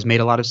specialized made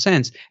a lot of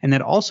sense. And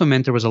that also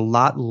meant there was a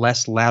lot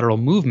less lateral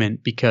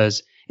movement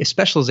because If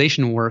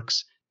specialization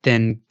works,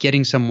 then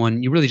getting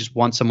someone, you really just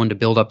want someone to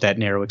build up that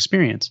narrow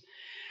experience.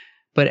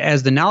 But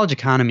as the knowledge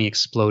economy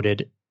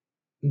exploded,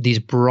 these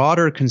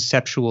broader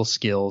conceptual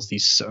skills,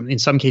 these, in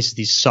some cases,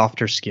 these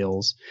softer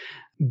skills,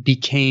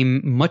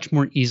 became much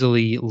more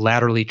easily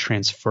laterally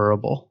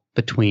transferable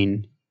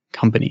between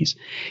companies.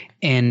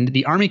 And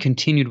the Army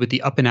continued with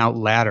the up and out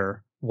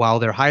ladder while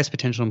their highest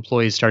potential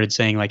employees started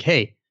saying like,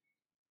 hey,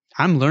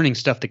 I'm learning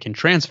stuff that can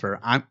transfer.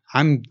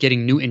 I'm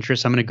getting new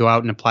interests. I'm going to go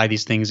out and apply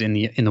these things in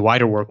the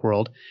wider work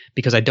world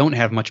because I don't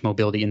have much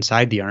mobility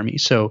inside the Army.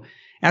 So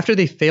after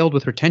they failed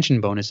with retention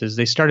bonuses,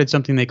 they started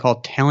something they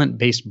call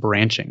talent-based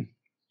branching,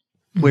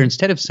 where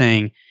instead of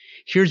saying,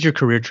 here's your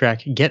career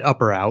track, get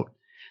up or out,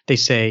 they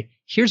say,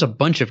 here's a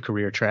bunch of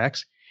career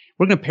tracks.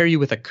 We're going to pair you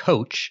with a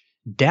coach,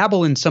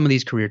 dabble in some of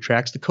these career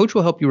tracks. The coach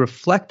will help you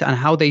reflect on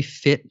how they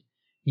fit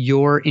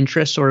your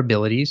interests or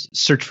abilities,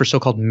 search for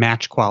so-called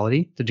match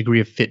quality, the degree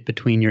of fit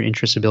between your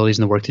interests, abilities,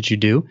 and the work that you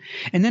do.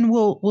 And then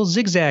we'll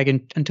zigzag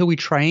until we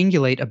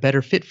triangulate a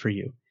better fit for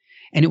you.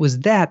 And it was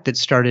that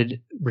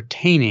started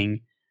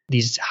retaining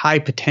these high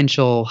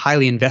potential,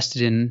 highly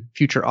invested in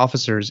future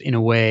officers in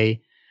a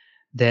way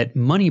that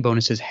money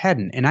bonuses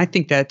hadn't. And I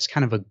think that's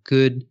kind of a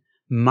good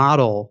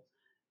model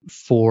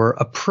for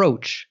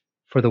approach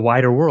for the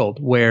wider world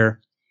where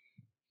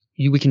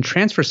we can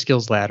transfer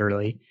skills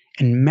laterally.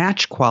 And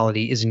match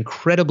quality is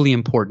incredibly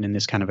important in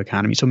this kind of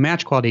economy. So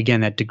match quality,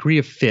 again, that degree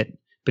of fit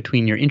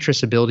between your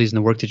interests, abilities, and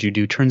the work that you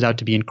do turns out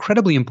to be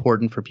incredibly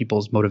important for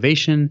people's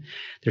motivation,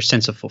 their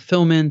sense of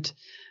fulfillment,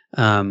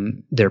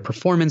 their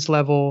performance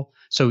level.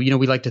 So,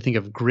 we like to think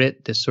of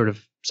grit, this sort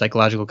of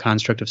psychological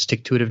construct of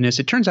stick-to-itiveness.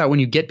 It turns out when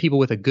you get people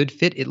with a good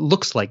fit, it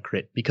looks like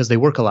grit because they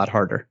work a lot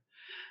harder.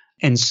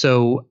 And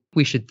so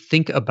we should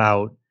think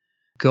about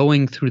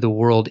going through the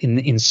world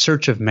in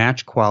search of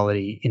match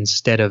quality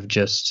instead of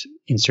just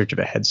in search of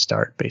a head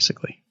start,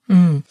 basically.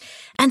 And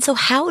so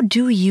how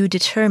do you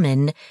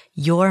determine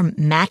your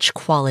match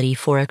quality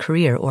for a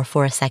career or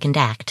for a second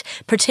act,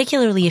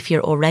 particularly if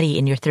you're already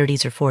in your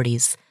 30s or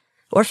 40s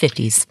or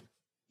 50s?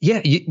 Yeah,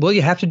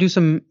 you have to do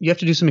some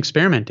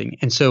experimenting.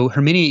 And so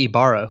Herminia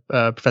Ibarra,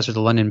 professor at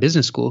the London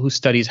Business School, who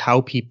studies how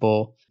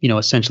people,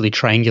 essentially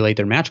triangulate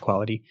their match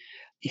quality,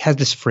 has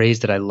this phrase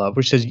that I love,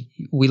 which says,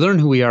 we learn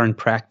who we are in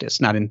practice,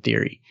 not in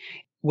theory.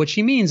 What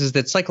she means is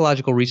that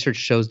psychological research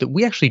shows that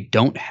we actually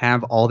don't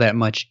have all that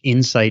much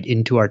insight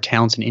into our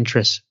talents and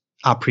interests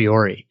a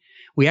priori.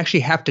 We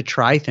actually have to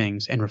try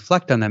things and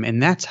reflect on them,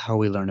 and that's how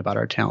we learn about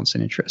our talents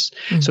and interests.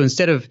 So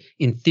instead of,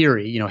 in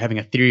theory, having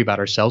a theory about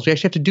ourselves, we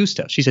actually have to do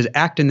stuff. She says,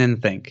 act and then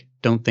think.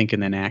 Don't think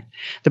and then act.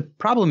 The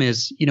problem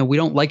is, we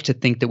don't like to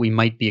think that we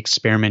might be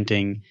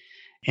experimenting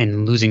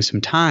and losing some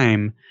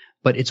time,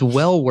 but it's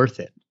well worth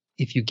it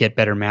if you get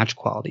better match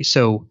quality.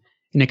 So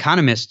an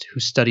economist who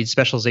studied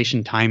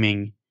specialization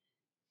timing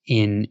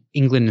in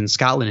England and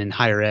Scotland in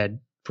higher ed,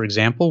 for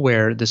example,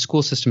 where the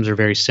school systems are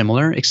very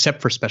similar,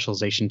 except for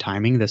specialization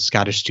timing, the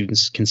Scottish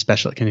students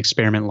can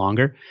experiment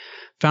longer,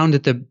 found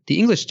that the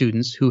English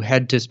students who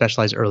had to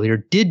specialize earlier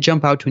did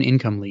jump out to an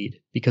income lead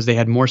because they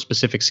had more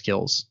specific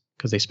skills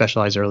because they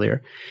specialized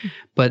earlier.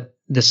 But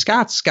the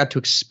Scots got to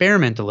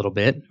experiment a little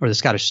bit, or the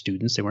Scottish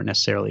students, they weren't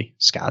necessarily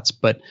Scots,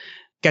 but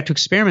got to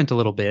experiment a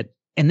little bit.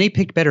 And they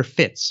picked better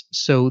fits.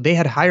 So they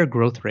had higher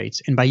growth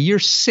rates. And by year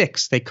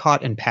 6, they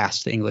caught and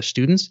passed the English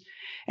students.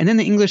 And then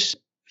the English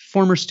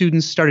former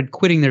students started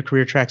quitting their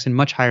career tracks in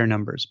much higher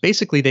numbers.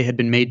 Basically, they had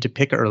been made to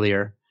pick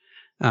earlier,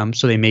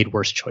 so they made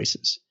worse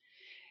choices.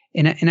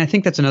 And I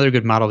think that's another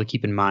good model to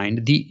keep in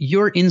mind.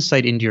 Your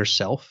insight into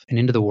yourself and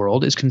into the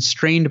world is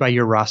constrained by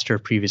your roster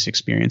of previous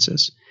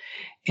experiences.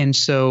 And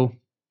so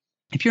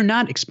if you're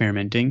not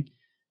experimenting,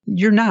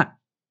 you're not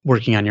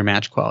working on your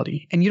match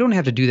quality. And you don't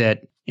have to do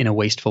that in a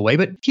wasteful way,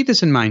 but keep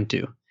this in mind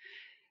too.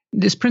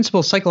 This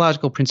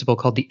psychological principle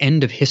called the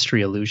end of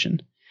history illusion.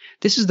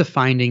 This is the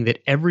finding that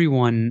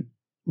everyone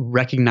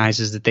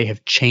recognizes that they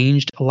have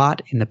changed a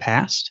lot in the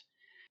past,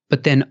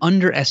 but then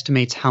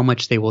underestimates how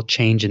much they will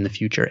change in the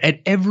future at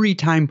every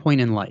time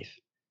point in life.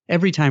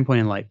 Every time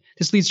point in life.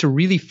 This leads to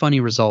really funny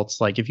results.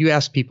 Like if you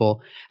ask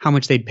people how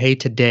much they'd pay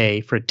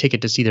today for a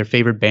ticket to see their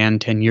favorite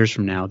band 10 years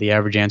from now, the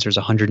average answer is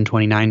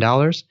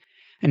 $129.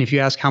 And if you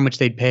ask how much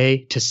they'd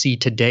pay to see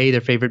today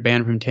their favorite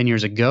band from 10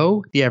 years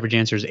ago, the average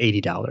answer is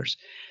 $80,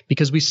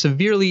 because we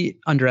severely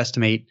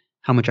underestimate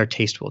how much our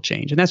taste will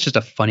change. And that's just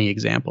a funny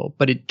example,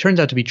 but it turns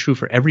out to be true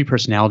for every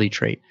personality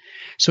trait.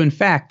 So in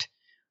fact,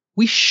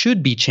 we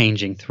should be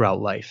changing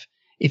throughout life.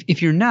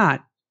 If you're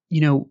not,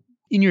 in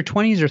your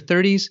 20s or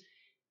 30s,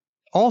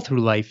 all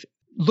through life,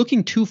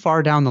 looking too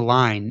far down the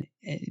line,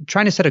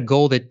 trying to set a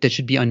goal that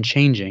should be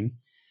unchanging,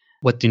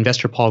 what the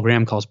investor Paul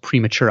Graham calls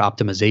premature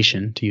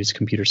optimization, to use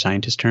computer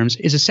scientist terms,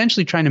 is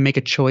essentially trying to make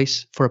a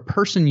choice for a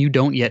person you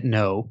don't yet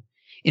know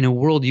in a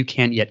world you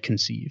can't yet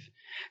conceive.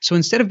 So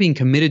instead of being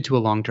committed to a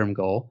long-term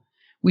goal,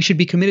 we should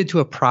be committed to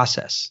a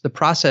process, the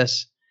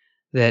process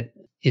that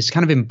is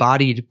kind of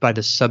embodied by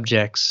the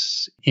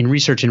subjects in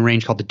Research in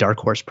Range called the Dark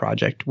Horse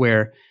Project,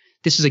 where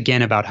this is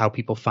again about how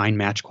people find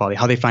match quality,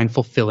 how they find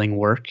fulfilling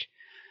work,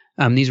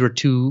 These were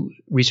two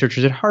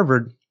researchers at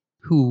Harvard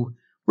who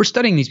were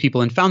studying these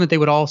people and found that they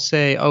would all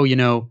say, oh,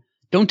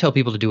 don't tell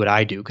people to do what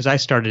I do because I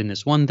started in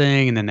this one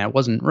thing and then that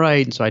wasn't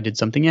right. And so I did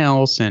something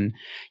else. And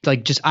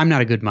I'm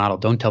not a good model.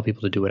 Don't tell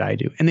people to do what I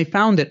do. And they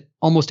found that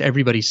almost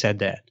everybody said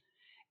that.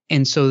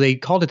 And so they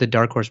called it the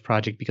Dark Horse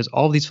Project because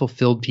all of these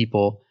fulfilled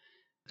people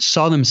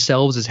saw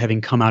themselves as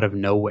having come out of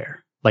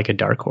nowhere, like a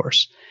dark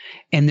horse.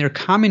 And their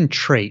common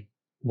trait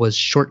was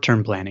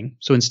short-term planning.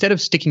 So instead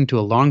of sticking to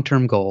a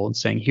long-term goal and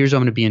saying, here's what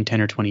I'm going to be in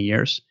 10 or 20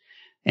 years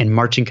and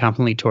marching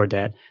confidently toward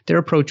that, their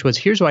approach was,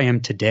 here's who I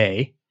am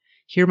today.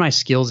 Here are my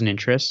skills and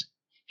interests.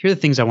 Here are the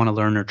things I want to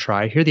learn or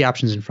try. Here are the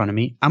options in front of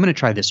me. I'm going to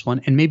try this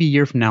one. And maybe a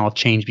year from now, I'll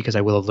change because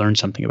I will have learned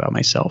something about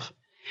myself.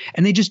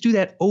 And they just do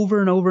that over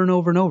and over and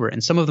over and over.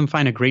 And some of them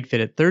find a great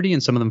fit at 30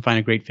 and some of them find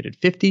a great fit at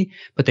 50,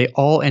 but they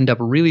all end up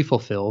really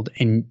fulfilled.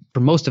 And for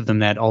most of them,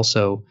 that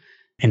also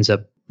ends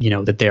up,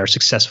 that they are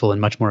successful in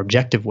much more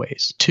objective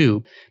ways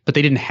too. But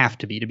they didn't have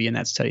to be in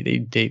that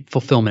study. They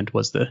fulfillment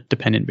was the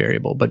dependent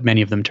variable, but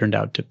many of them turned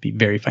out to be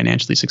very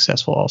financially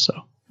successful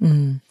also.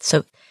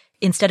 So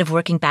instead of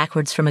working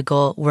backwards from a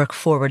goal, work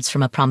forwards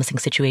from a promising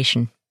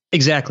situation.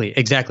 Exactly.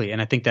 And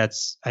I think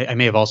I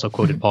may have also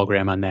quoted Paul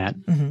Graham on that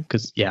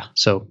because,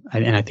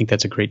 I think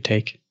that's a great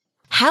take.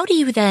 How do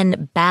you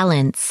then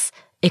balance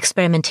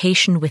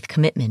experimentation with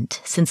commitment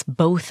since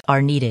both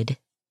are needed?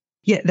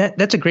 Yeah,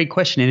 that's a great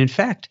question. And in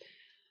fact,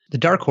 the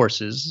dark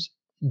horses,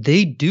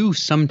 they do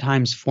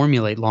sometimes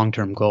formulate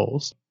long-term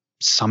goals.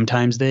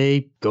 Sometimes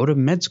they go to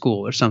med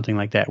school or something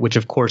like that, which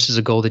of course is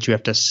a goal that you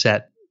have to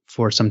set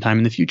for some time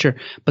in the future,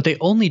 but they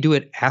only do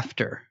it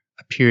after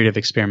a period of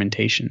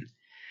experimentation.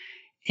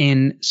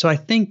 And so I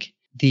think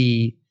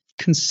the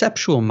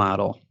conceptual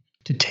model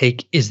to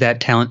take is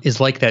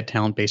like that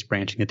talent-based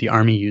branching that the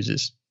Army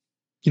uses.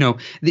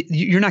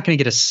 You're not going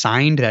to get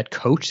assigned that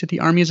coach that the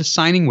Army is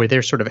assigning where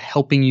they're sort of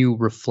helping you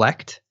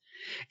reflect.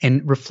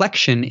 And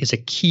reflection is a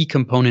key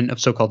component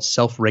of so-called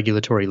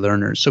self-regulatory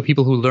learners. So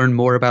people who learn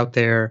more about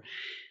their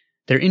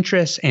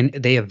interests and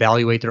they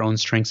evaluate their own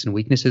strengths and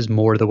weaknesses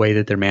more the way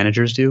that their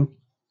managers do.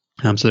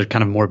 So they're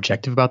kind of more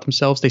objective about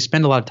themselves. They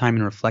spend a lot of time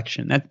in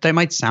reflection. That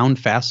might sound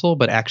facile,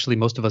 but actually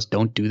most of us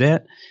don't do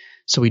that.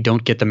 So we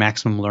don't get the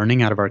maximum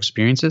learning out of our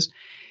experiences.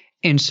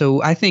 And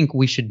so I think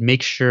we should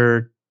make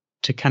sure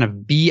to kind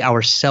of be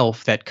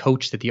ourself, that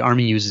coach that the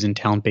Army uses in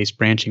talent-based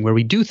branching, where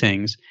we do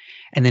things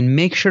and then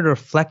make sure to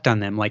reflect on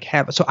them.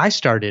 So I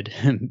started,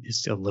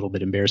 it's a little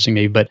bit embarrassing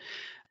maybe, but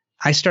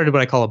I started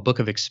what I call a book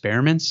of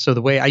experiments. So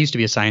the way I used to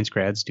be a science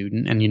grad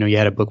student and, you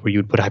had a book where you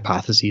would put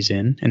hypotheses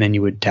in and then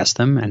you would test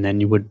them and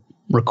then you would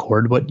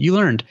record what you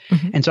learned.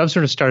 And so I've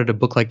sort of started a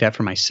book like that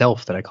for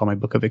myself that I call my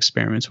book of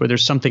experiments, where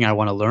there's something I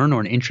want to learn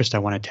or an interest I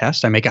want to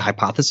test. I make a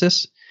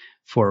hypothesis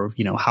for,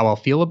 how I'll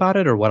feel about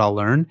it or what I'll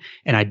learn,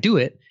 and I do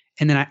it.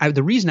 And then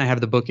the reason I have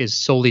the book is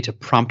solely to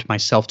prompt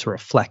myself to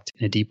reflect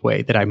in a deep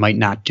way that I might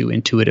not do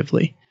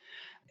intuitively.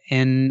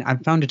 And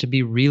I've found it to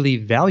be really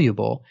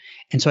valuable.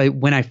 And so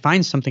when I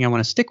find something I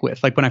want to stick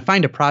with, like when I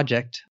find a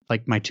project,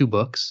 like my two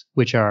books,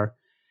 which are,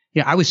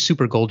 I was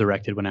super goal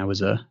directed when I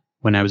was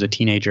a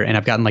teenager, and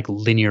I've gotten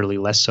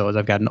linearly less so as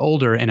I've gotten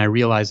older. And I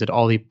realized that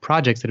all the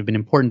projects that have been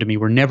important to me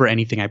were never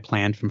anything I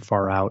planned from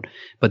far out,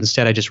 but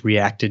instead I just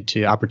reacted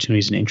to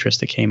opportunities and interests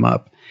that came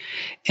up.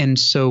 And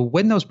so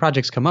when those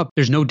projects come up,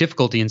 there's no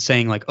difficulty in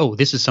saying oh,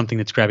 this is something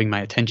that's grabbing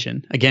my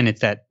attention. Again,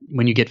 it's that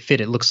when you get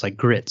fit, it looks like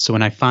grit. So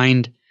when I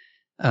find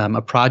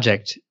a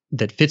project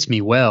that fits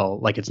me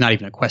well, it's not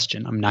even a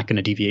question. I'm not going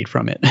to deviate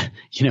from it,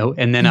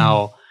 and then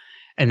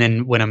and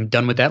then when I'm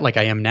done with that, like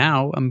I am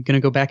now, I'm going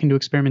to go back into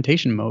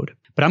experimentation mode.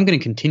 But I'm going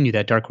to continue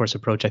that dark horse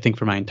approach, I think,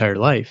 for my entire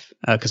life,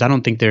 because I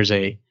don't think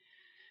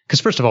because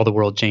first of all, the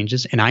world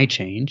changes and I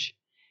change.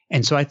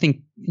 And so I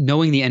think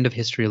knowing the end of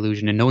history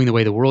illusion and knowing the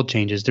way the world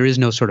changes, there is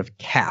no sort of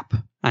cap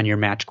on your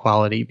match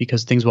quality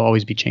because things will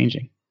always be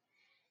changing.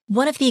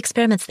 One of the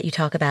experiments that you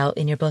talk about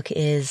in your book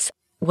is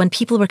when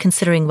people were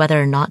considering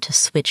whether or not to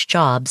switch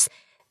jobs,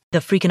 the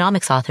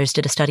Freakonomics authors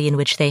did a study in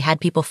which they had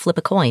people flip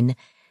a coin.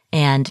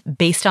 And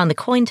based on the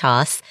coin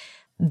toss,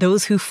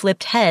 those who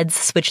flipped heads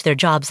switched their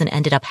jobs and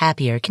ended up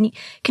happier. Can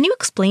you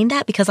explain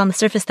that? Because on the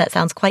surface, that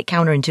sounds quite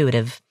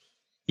counterintuitive.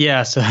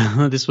 Yeah, so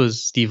this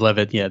was Steve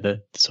Levitt,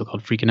 the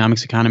so-called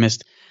Freakonomics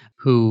economist,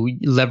 who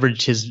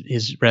leveraged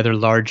his rather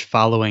large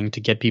following to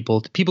get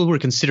people who were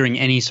considering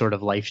any sort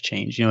of life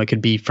change. It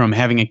could be from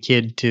having a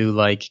kid to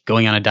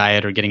going on a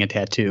diet or getting a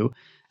tattoo.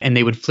 And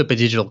they would flip a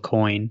digital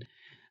coin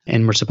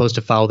and were supposed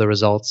to follow the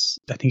results.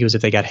 I think it was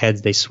if they got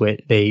heads, they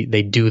switch, they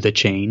do the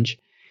change.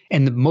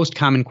 And the most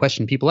common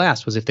question people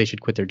asked was if they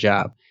should quit their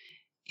job.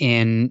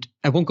 And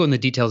I won't go into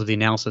the details of the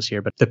analysis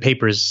here, but the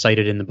paper is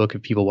cited in the book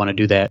if people want to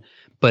do that.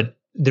 But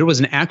there was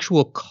an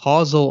actual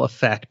causal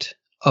effect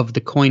of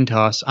the coin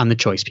toss on the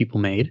choice people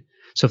made.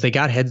 So if they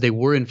got heads, they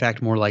were in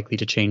fact more likely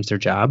to change their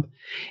job.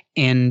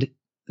 And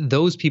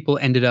those people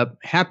ended up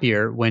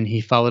happier when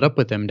he followed up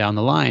with them down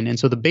the line. And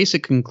so the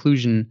basic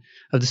conclusion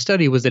of the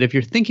study was that if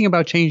you're thinking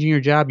about changing your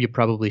job, you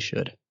probably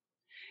should.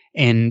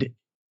 And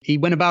he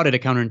went about it a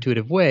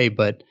counterintuitive way,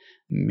 but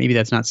maybe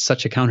that's not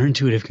such a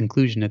counterintuitive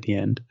conclusion at the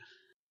end.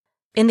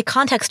 In the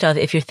context of,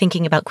 if you're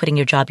thinking about quitting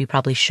your job, you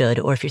probably should,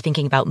 or if you're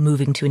thinking about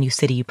moving to a new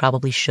city, you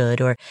probably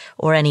should,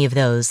 or any of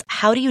those,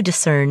 how do you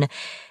discern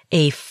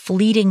a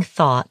fleeting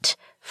thought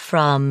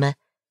from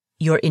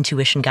your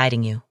intuition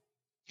guiding you?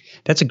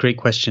 That's a great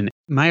question.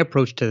 My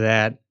approach to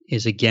that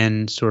is,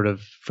 again, sort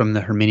of from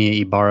the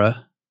Herminia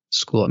Ibarra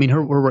school. I mean,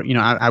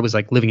 I was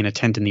like living in a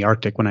tent in the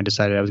Arctic when I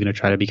decided I was going to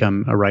try to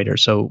become a writer.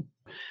 So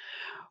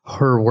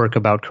her work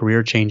about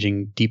career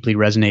changing deeply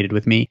resonated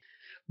with me.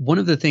 One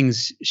of the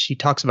things she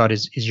talks about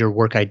is your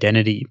work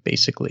identity,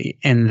 basically.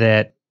 And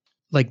that,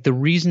 like,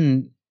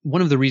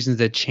 one of the reasons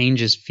that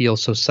changes feel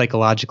so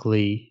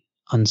psychologically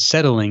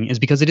unsettling is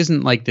because it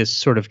isn't like this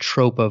sort of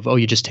trope of, oh,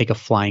 you just take a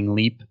flying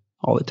leap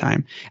all the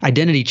time.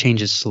 Identity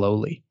changes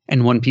slowly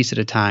and one piece at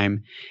a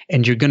time.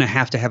 And you're going to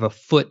have a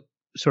foot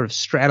sort of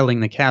straddling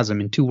the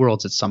chasm in two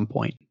worlds at some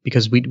point,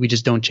 because we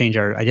just don't change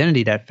our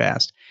identity that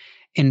fast.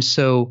 And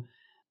so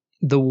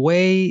the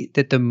way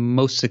that the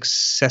most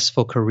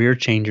successful career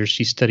changers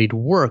she studied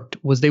worked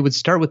was they would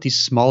start with these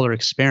smaller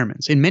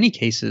experiments. In many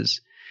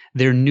cases,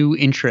 their new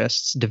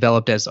interests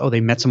developed as, oh,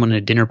 they met someone at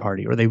a dinner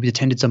party, or they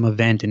attended some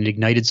event and it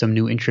ignited some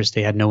new interest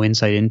they had no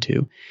insight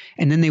into.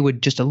 And then they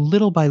would just a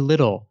little by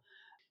little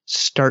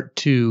start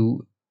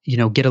to,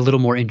 get a little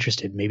more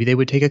interested. Maybe they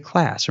would take a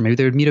class, or maybe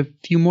they would meet a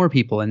few more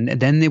people, and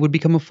then they would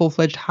become a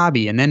full-fledged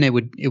hobby. And then it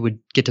would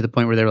get to the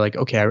point where they were like,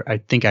 okay, I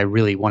think I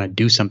really want to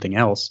do something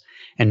else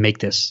and make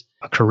this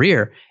a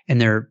career. And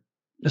their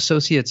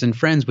associates and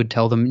friends would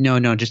tell them,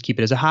 no, just keep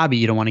it as a hobby.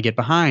 You don't want to get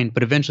behind.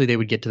 But eventually they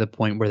would get to the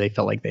point where they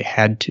felt like they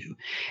had to.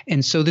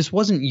 And so this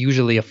wasn't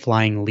usually a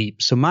flying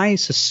leap. So my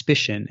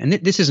suspicion, and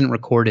this isn't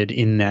recorded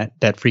in that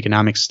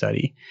Freakonomics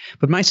study,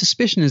 but my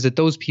suspicion is that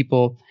those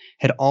people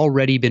had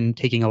already been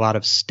taking a lot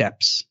of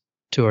steps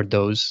toward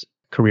those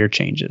career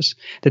changes,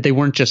 that they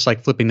weren't just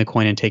like flipping the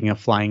coin and taking a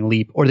flying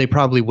leap, or they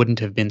probably wouldn't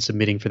have been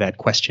submitting for that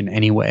question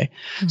anyway.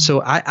 Mm-hmm.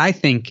 So I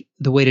think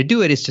the way to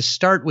do it is to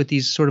start with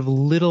these sort of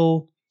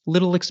little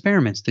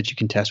experiments that you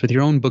can test with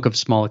your own book of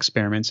small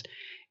experiments,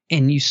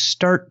 and you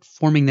start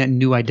forming that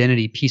new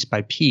identity piece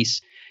by piece.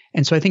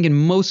 And so I think in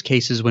most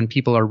cases, when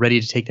people are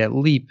ready to take that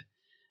leap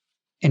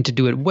and to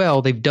do it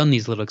well, they've done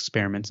these little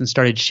experiments and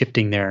started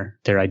shifting their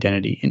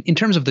identity. In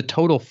terms of the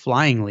total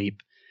flying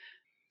leap,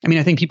 I mean,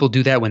 I think people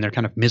do that when they're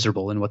kind of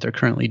miserable in what they're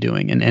currently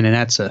doing. And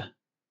that's a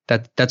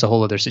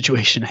whole other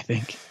situation, I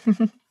think.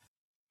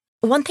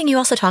 One thing you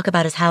also talk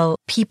about is how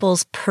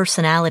people's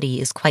personality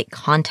is quite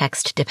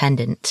context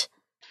dependent.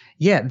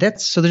 Yeah,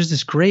 so there's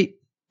this great,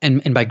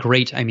 and by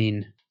great, I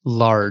mean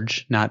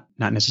large, not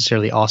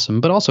necessarily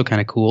awesome, but also kind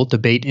of cool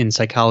debate in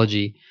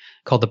psychology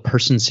called the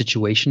person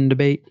situation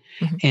debate.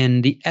 Mm-hmm.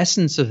 And the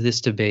essence of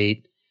this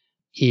debate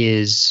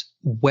is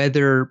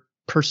whether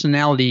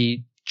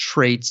personality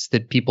traits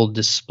that people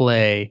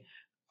display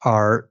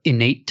are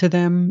innate to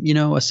them,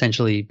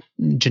 essentially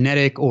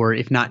genetic, or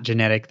if not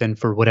genetic, then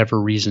for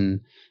whatever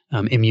reason,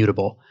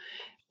 immutable.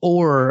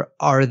 Or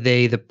are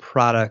they the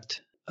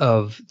product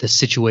of the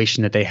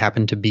situation that they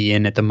happen to be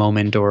in at the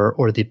moment,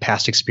 or the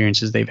past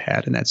experiences they've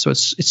had? And so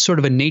it's sort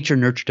of a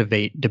nature-nurture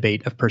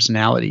debate of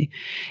personality.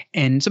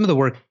 And some of the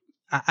work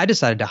I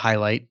decided to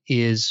highlight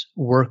is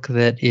work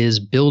that is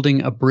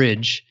building a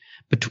bridge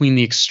between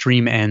the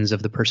extreme ends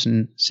of the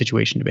person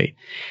situation debate.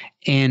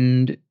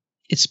 And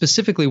it's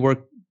specifically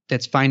work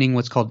that's finding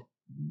what's called,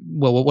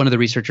 what one of the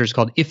researchers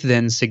called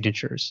if-then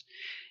signatures.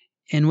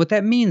 And what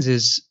that means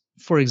is,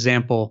 for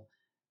example,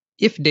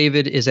 if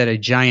David is at a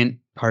giant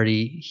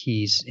party,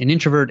 he's an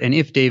introvert. And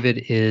if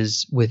David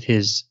is with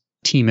his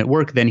team at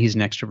work, then he's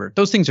an extrovert.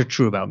 Those things are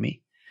true about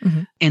me.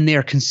 Mm-hmm. And they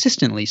are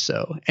consistently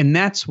so. And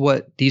that's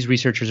what these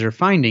researchers are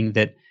finding,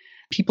 that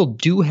people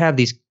do have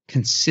these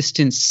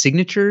consistent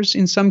signatures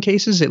in some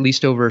cases, at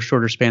least over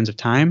shorter spans of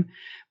time,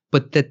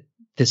 but that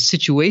the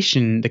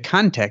situation, the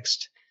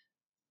context,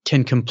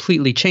 can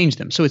completely change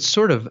them. So it's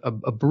sort of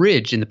a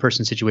bridge in the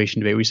person situation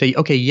debate where you say,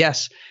 okay,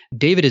 yes,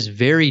 David is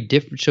very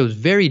different, shows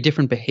very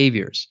different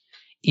behaviors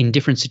in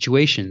different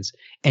situations,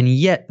 and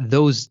yet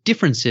those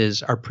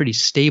differences are pretty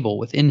stable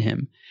within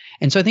him.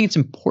 And so I think it's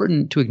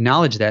important to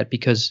acknowledge that,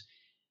 because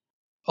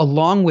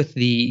along with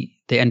the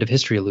end of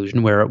history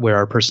illusion, where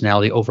our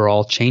personality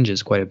overall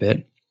changes quite a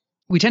bit,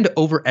 we tend to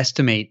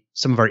overestimate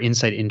some of our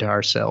insight into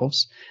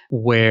ourselves,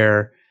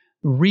 where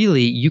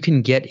really you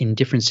can get in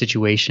different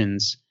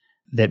situations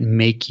that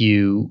make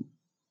you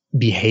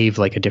behave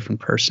like a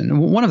different person.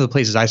 One of the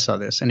places I saw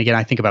this, and again,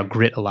 I think about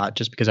grit a lot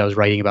just because I was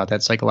writing about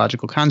that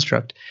psychological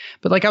construct,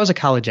 but like I was a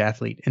college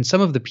athlete, and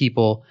some of the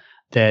people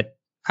that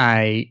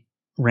I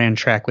ran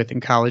track with in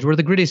college were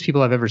the grittiest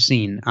people I've ever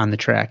seen on the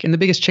track and the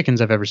biggest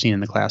chickens I've ever seen in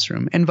the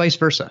classroom, and vice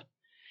versa.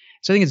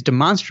 So I think it's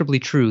demonstrably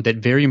true that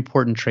very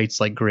important traits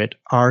like grit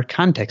are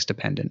context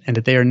dependent, and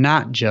that they are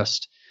not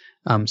just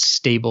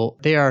stable.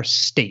 They are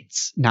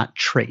states, not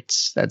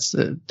traits. That's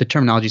the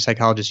terminology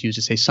psychologists use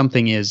to say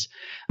something is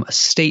a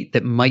state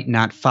that might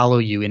not follow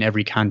you in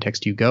every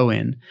context you go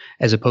in,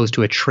 as opposed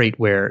to a trait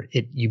where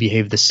you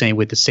behave the same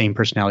with the same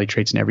personality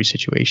traits in every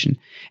situation.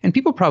 And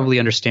people probably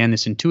understand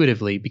this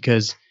intuitively,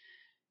 because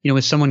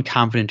Is someone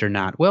confident or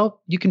not?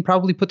 Well, you can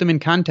probably put them in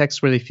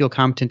contexts where they feel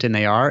competent and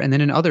they are, and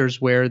then in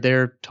others where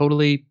they're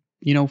totally,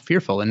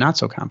 fearful and not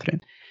so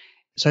confident.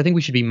 So I think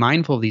we should be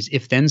mindful of these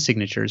if-then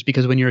signatures,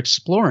 because when you're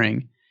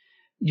exploring,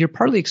 you're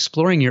partly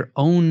exploring your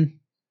own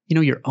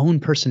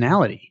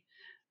personality.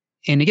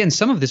 And again,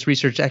 some of this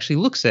research actually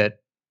looks at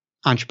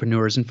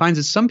entrepreneurs and finds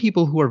that some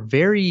people who are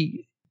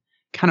very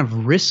kind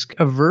of risk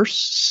averse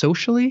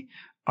socially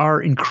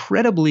are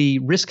incredibly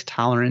risk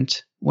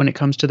tolerant when it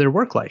comes to their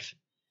work life.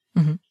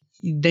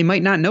 Mm-hmm. They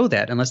might not know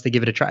that unless they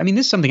give it a try. I mean,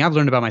 this is something I've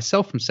learned about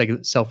myself from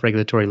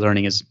self-regulatory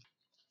learning is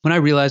when I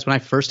realized when I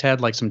first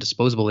had like some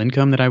disposable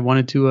income that I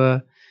wanted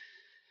to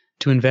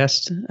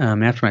invest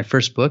after my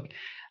first book,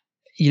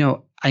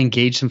 I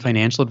engaged some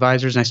financial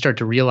advisors and I started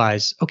to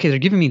realize, okay, they're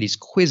giving me these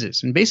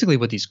quizzes. And basically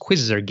what these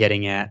quizzes are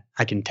getting at,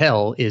 I can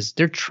tell, is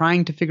they're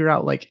trying to figure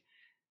out like,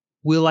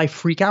 will I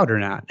freak out or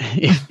not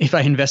if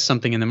I invest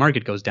something and the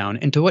market goes down?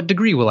 And to what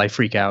degree will I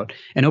freak out?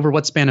 And over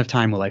what span of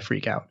time will I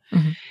freak out?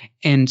 Mm-hmm.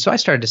 And so I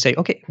started to say,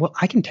 okay, well,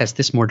 I can test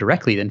this more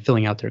directly than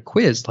filling out their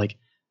quiz. Like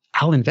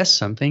I'll invest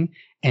something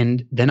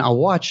and then I'll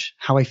watch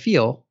how I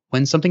feel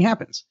when something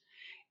happens.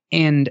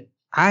 And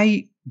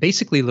I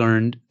basically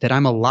learned that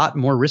I'm a lot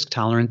more risk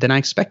tolerant than I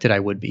expected I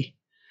would be.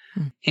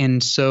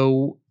 And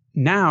so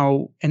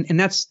now, and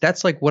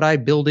that's like what I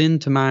build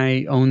into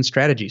my own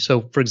strategy.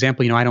 So for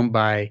example, I don't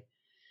buy,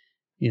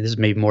 this is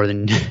maybe more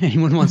than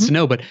anyone wants to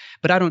know, but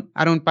I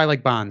don't buy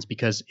like bonds,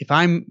 because if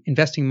I'm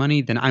investing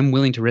money, then I'm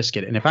willing to risk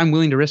it. And if I'm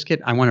willing to risk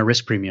it, I want a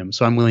risk premium.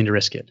 So I'm willing to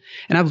risk it.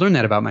 And I've learned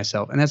that about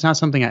myself. And that's not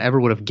something I ever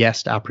would have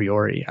guessed a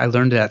priori. I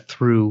learned that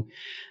through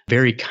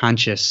very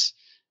conscious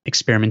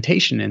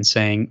experimentation and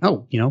saying,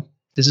 oh,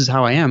 this is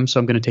how I am, so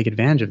I'm going to take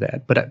advantage of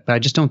that. But I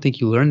just don't think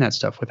you learn that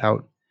stuff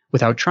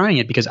without trying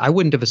it, because I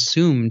wouldn't have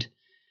assumed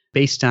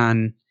based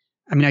on,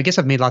 I guess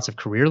I've made lots of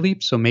career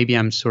leaps, so maybe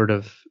I'm sort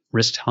of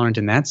risk tolerant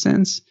in that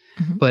sense.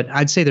 Mm-hmm. But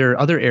I'd say there are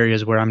other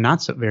areas where I'm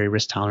not so very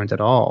risk tolerant at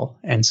all,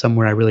 and some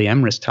where I really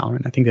am risk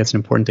tolerant. I think that's an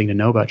important thing to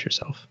know about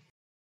yourself.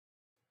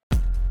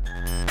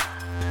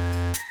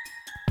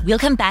 We'll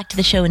come back to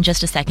the show in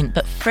just a second,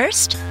 but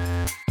first,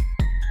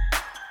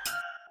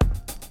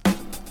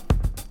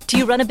 do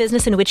you run a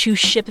business in which you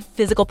ship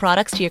physical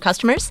products to your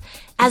customers?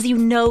 As you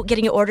know,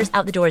 getting your orders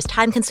out the door is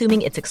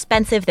time-consuming, it's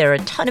expensive, there are a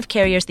ton of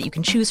carriers that you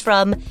can choose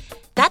from.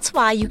 That's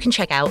why you can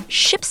check out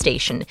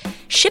ShipStation.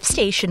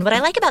 ShipStation, what I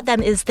like about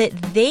them is that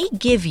they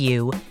give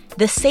you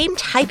the same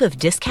type of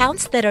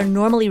discounts that are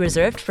normally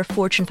reserved for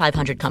Fortune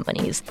 500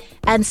 companies.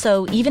 And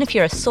so even if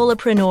you're a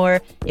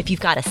solopreneur, if you've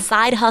got a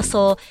side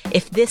hustle,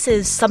 if this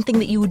is something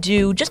that you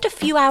do just a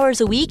few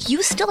hours a week,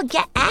 you still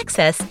get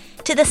access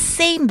to the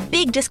same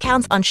big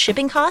discounts on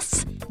shipping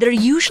costs that are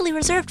usually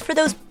reserved for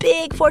those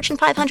big Fortune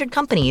 500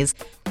 companies.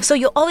 So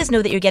you'll always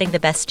know that you're getting the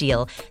best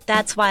deal.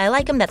 That's why I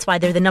like them. That's why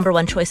they're the number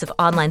one choice of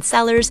online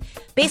sellers.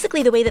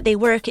 Basically, the way that they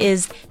work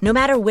is no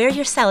matter where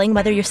you're selling,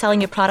 whether you're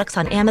selling your products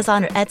on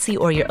Amazon or Etsy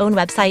or your own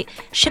website,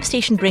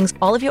 ShipStation brings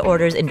all of your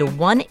orders into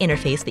one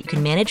interface that you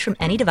can manage from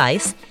any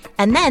device.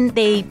 And then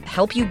they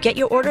help you get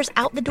your orders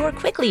out the door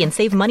quickly and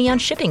save money on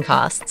shipping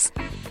costs.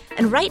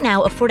 And right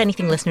now, Afford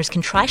Anything listeners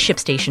can try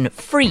ShipStation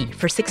free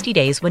for 60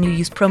 days when you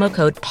use promo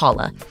code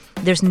Paula.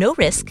 There's no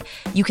risk.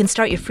 You can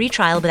start your free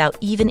trial without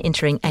even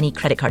entering any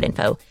credit card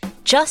info.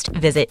 Just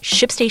visit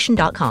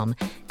ShipStation.com,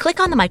 click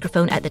on the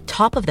microphone at the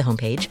top of the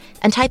homepage,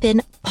 and type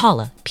in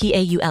Paula,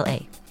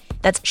 P-A-U-L-A.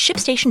 That's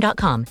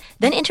ShipStation.com,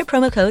 then enter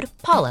promo code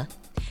Paula.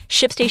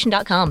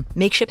 ShipStation.com.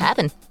 Make ship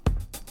happen.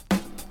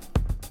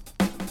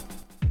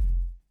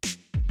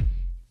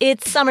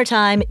 It's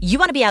summertime. You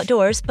want to be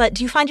outdoors, but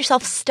do you find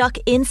yourself stuck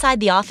inside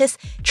the office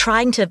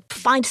trying to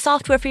find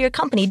software for your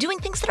company, doing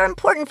things that are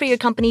important for your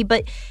company,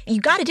 but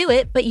you got to do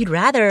it, but you'd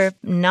rather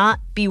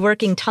not be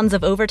working tons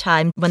of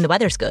overtime when the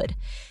weather's good?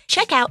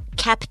 Check out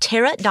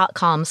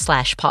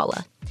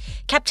Capterra.com/Paula.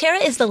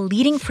 Capterra is the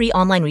leading free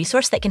online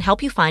resource that can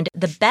help you find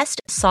the best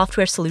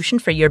software solution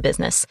for your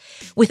business.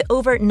 With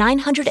over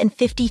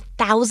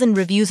 950,000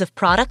 reviews of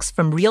products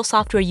from real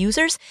software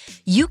users,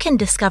 you can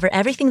discover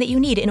everything that you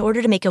need in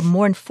order to make a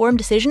more informed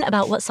decision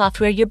about what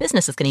software your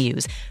business is going to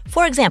use.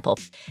 For example,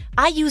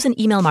 I use an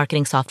email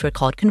marketing software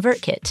called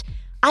ConvertKit.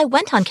 I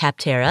went on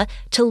Capterra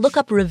to look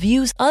up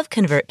reviews of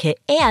ConvertKit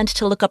and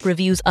to look up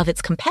reviews of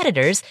its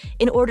competitors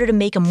in order to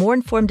make a more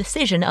informed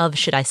decision of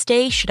should I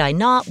stay, should I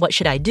not, what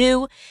should I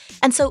do?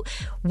 And so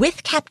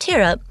with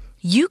Capterra,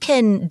 you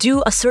can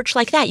do a search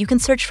like that. You can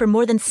search for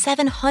more than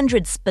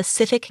 700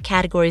 specific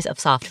categories of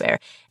software.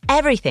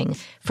 Everything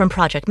from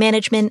project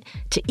management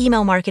to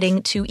email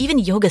marketing to even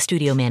yoga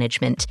studio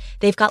management.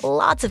 They've got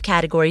lots of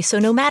categories, so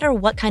no matter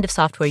what kind of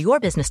software your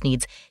business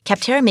needs,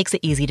 Capterra makes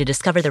it easy to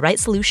discover the right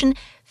solution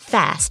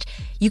fast.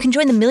 You can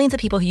join the millions of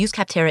people who use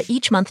Capterra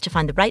each month to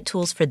find the right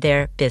tools for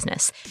their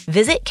business.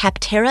 Visit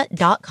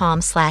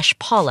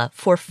Capterra.com/Paula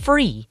for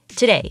free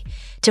today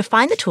to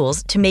find the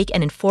tools to make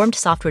an informed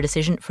software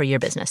decision for your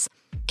business.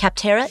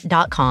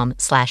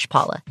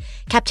 Capterra.com/Paula.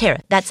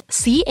 Capterra, that's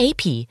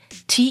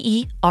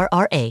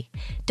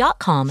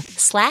CAPTERRA.com/Paula,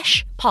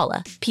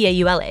 Paula.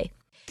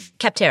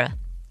 Capterra.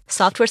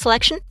 Software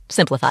selection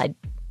simplified.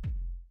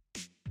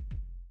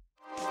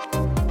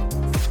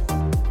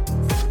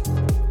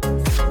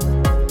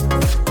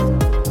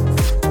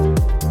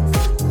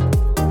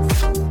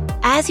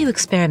 As you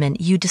experiment,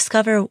 you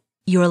discover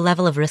your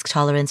level of risk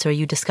tolerance, or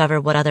you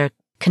discover what other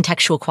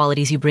contextual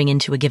qualities you bring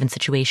into a given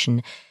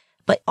situation.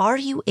 But are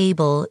you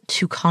able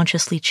to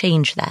consciously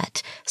change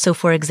that? So,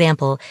 for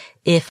example,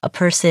 if a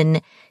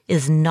person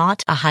is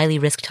not a highly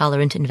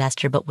risk-tolerant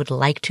investor but would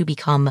like to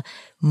become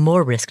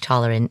more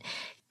risk-tolerant,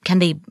 can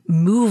they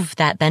move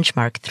that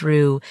benchmark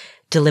through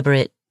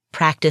deliberate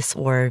practice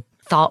or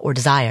thought or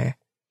desire?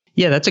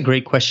 Yeah, that's a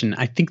great question.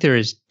 I think there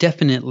are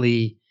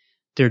definitely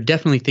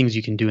things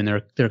you can do, and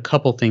there are a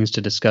couple things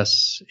to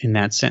discuss in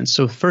that sense.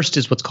 So first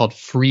is what's called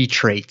free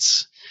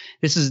traits.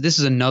 This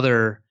is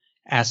another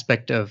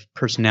aspect of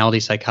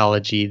personality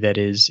psychology that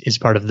is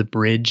part of the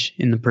bridge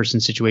in the person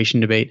situation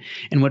debate.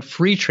 And what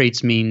free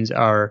traits means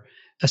are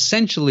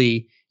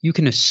essentially you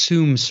can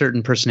assume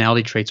certain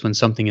personality traits when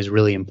something is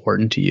really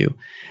important to you.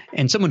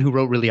 And someone who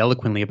wrote really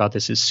eloquently about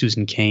this is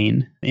Susan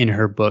Cain in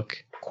her book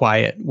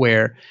Quiet,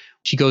 where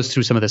she goes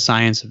through some of the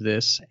science of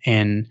this,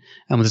 and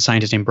with a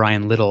scientist named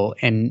Brian Little,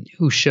 and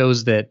who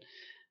shows that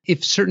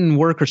if certain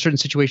work or certain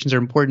situations are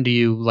important to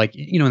you, like,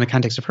 in the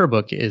context of her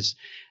book, is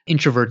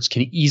introverts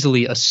can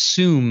easily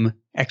assume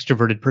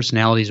extroverted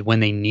personalities when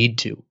they need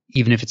to,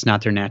 even if it's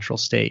not their natural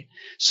state.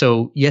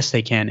 So yes,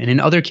 they can. And in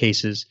other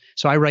cases,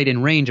 so I write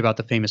in Range about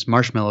the famous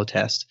marshmallow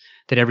test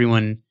that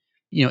everyone,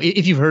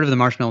 if you've heard of the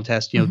marshmallow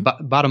test,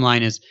 bottom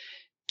line is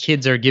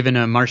kids are given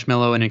a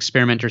marshmallow and an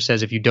experimenter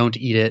says, if you don't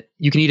eat it,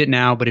 you can eat it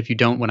now, but if you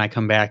don't, when I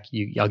come back,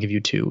 I'll give you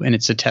 2. And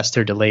it's to test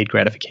their delayed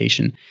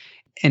gratification.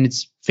 And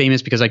it's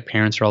famous because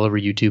parents are all over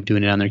YouTube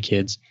doing it on their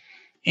kids.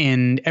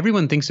 And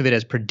everyone thinks of it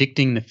as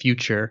predicting the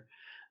future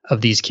of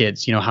these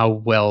kids, how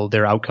well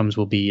their outcomes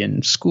will be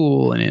in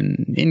school and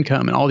in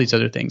income and all these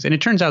other things. And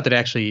it turns out that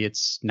actually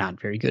it's not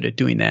very good at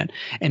doing that.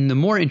 And the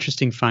more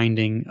interesting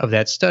finding of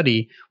that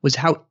study was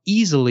how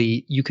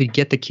easily you could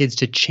get the kids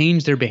to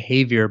change their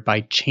behavior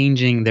by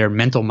changing their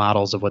mental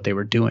models of what they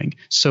were doing.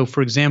 So,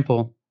 for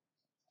example,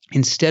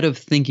 instead of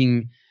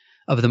thinking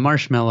of the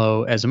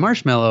marshmallow as a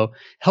marshmallow,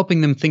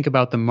 helping them think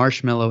about the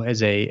marshmallow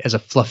as a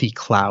fluffy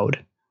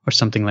cloud or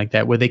something like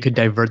that, where they could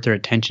divert their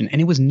attention. And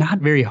it was not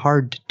very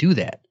hard to do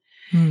that.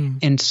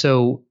 And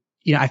so,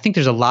 I think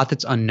there's a lot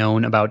that's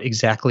unknown about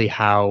exactly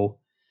how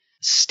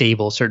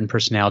stable certain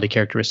personality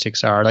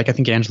characteristics are. Like, I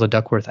think Angela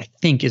Duckworth,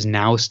 is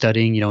now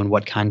studying, in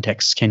what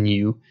contexts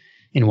in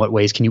what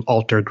ways can you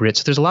alter grit.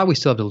 So there's a lot we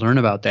still have to learn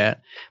about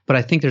that. But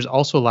I think there's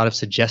also a lot of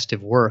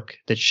suggestive work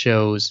that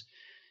shows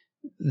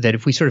that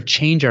if we sort of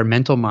change our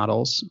mental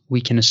models, we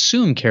can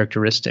assume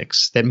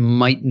characteristics that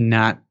might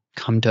not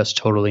come to us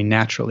totally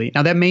naturally.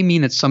 Now, that may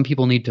mean that some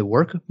people need to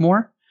work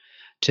more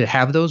to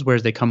have those,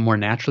 whereas they come more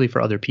naturally for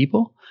other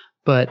people.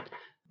 But,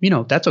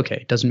 that's okay.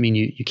 It doesn't mean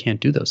you can't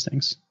do those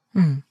things.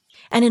 And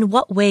in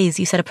what ways,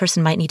 you said a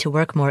person might need to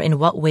work more, in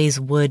what ways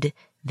would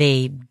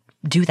they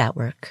do that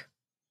work?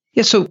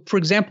 Yeah. So, for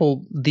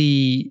example,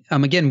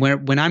 again,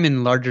 when I'm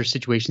in larger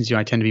situations,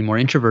 I tend to be more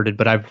introverted,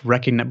 but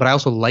but I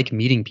also like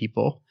meeting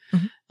people.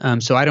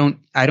 So I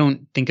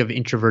don't think of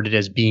introverted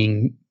as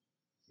being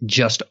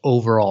just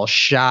overall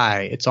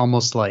shy. It's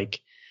almost like,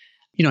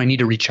 I need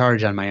to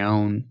recharge on my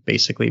own,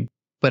 basically.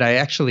 But I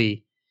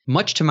actually,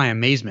 much to my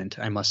amazement,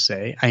 I must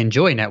say, I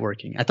enjoy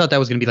networking. I thought that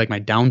was going to be like my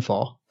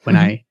downfall when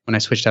I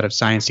switched out of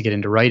science to get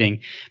into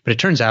writing. But it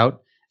turns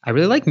out I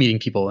really like meeting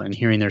people and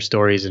hearing their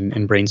stories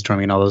and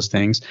brainstorming and all those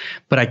things.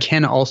 But I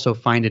can also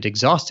find it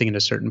exhausting at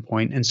a certain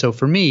point. And so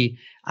for me,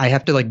 I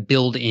have to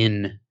build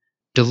in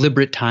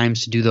deliberate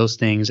times to do those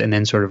things and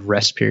then sort of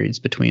rest periods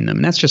between them.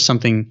 And that's just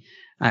something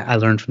I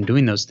learned from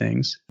doing those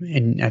things.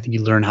 And I think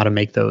you learn how to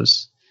make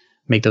those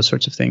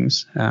sorts of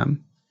things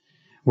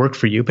work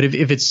for you. But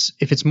if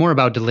it's more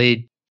about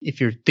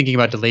if you're thinking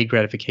about delayed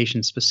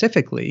gratification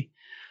specifically,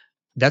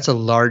 that's a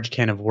large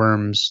can of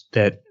worms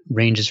that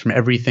ranges from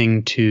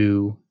everything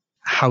to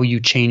how you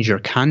change your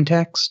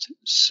context.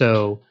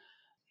 So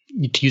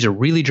to use a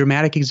really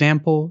dramatic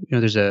example,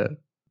 there's a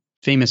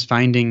famous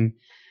finding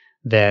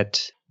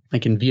that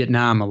in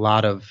Vietnam, a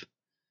lot of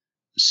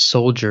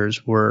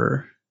soldiers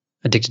were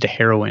addicted to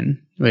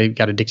heroin. They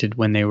got addicted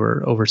when they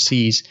were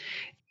overseas.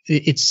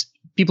 It's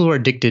people who are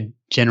addicted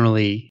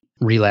generally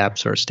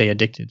relapse or stay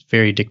addicted,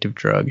 very addictive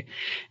drug.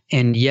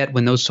 And yet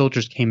when those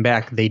soldiers came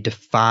back, they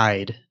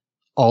defied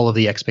all of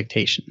the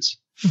expectations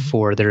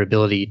for their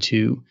ability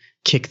to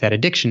kick that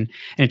addiction.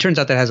 And it turns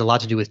out that has a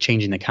lot to do with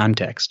changing the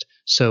context.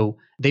 So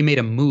they made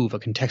a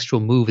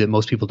contextual move that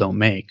most people don't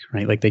make,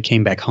 right? Like they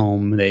came back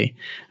home, they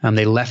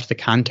left the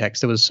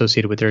context that was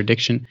associated with their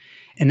addiction.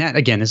 And that,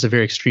 again, is a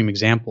very extreme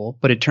example,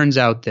 but it turns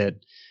out that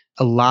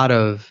a lot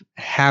of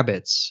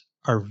habits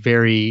are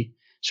very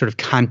sort of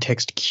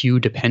context cue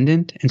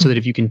dependent. And so that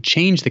if you can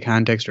change the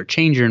context or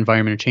change your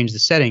environment or change the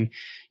setting,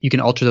 you can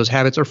alter those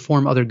habits or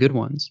form other good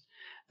ones.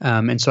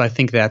 And so I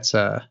think those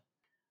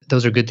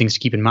are good things to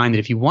keep in mind, that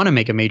if you want to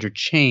make a major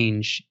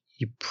change,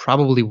 you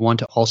probably want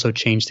to also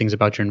change things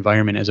about your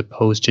environment as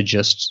opposed to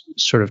just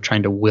sort of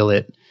trying to will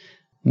it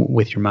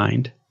with your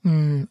mind.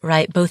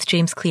 Right. Both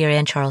James Clear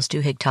and Charles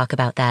Duhigg talk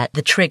about that,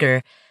 the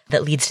trigger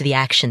that leads to the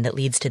action that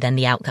leads to then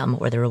the outcome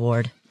or the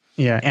reward.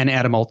 Yeah, and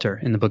Adam Alter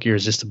in the book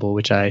Irresistible,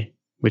 which I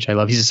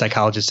love. He's a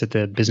psychologist at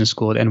the business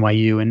school at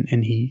NYU,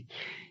 and he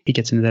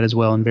gets into that as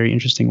well in very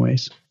interesting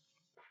ways.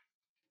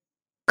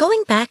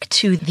 Going back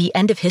to the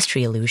end of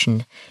history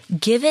illusion,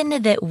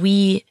 given that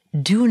we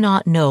do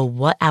not know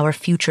what our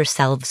future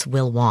selves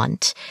will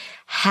want,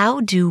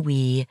 how do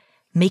we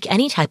make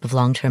any type of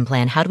long-term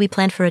plan? How do we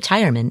plan for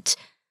retirement?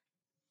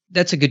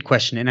 That's a good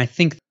question. And I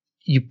think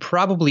you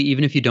probably,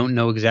 even if you don't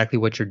know exactly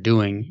what you're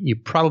doing, you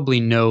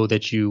probably know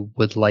that you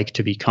would like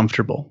to be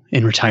comfortable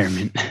in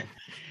retirement.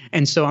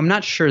 And so I'm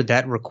not sure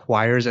that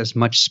requires as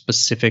much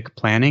specific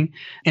planning.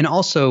 And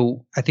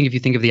also, I think if you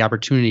think of the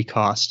opportunity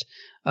cost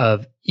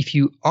of if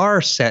you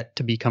are set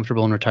to be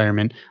comfortable in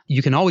retirement,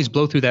 you can always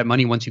blow through that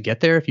money once you get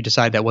there if you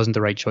decide that wasn't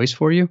the right choice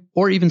for you,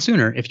 or even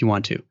sooner if you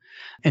want to.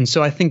 And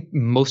so I think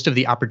most of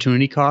the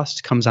opportunity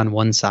cost comes on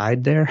one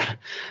side there.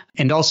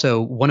 And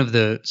also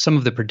some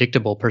of the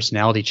predictable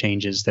personality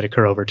changes that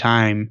occur over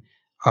time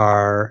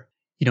are,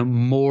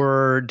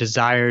 more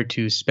desire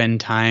to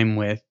spend time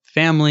with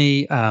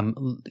family.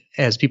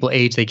 As people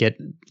age,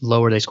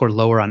 they score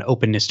lower on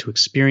openness to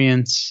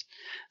experience.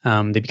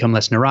 They become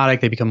less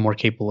neurotic. They become more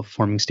capable of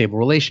forming stable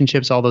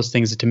relationships, all those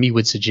things that to me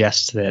would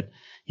suggest that,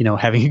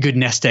 having a good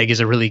nest egg is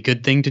a really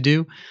good thing to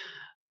do.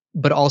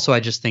 But also, I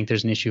just think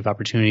there's an issue of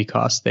opportunity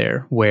cost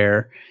there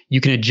where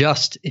you can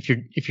adjust. If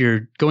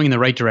you're going in the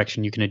right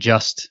direction, you can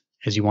adjust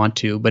as you want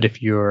to. But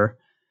if you're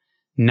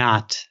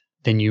not,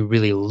 then you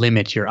really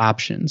limit your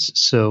options.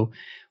 So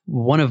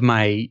one of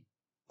my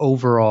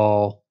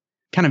overall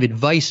kind of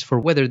advice for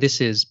whether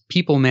this is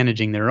people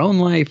managing their own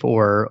life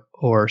or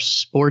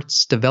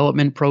sports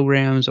development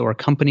programs or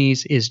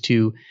companies is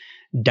to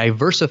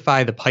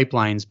diversify the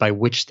pipelines by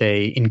which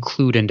they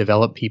include and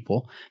develop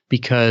people,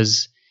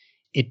 because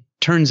it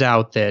turns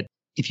out that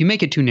if you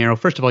make it too narrow,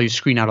 first of all, you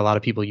screen out a lot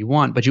of people you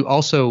want, but you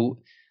also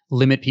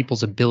limit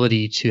people's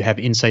ability to have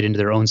insight into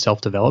their own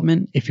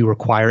self-development if you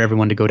require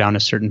everyone to go down a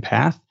certain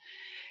path.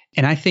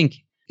 And I think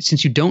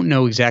since you don't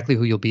know exactly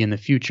who you'll be in the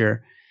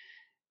future,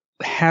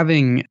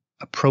 having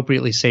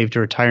appropriately saved to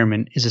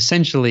retirement is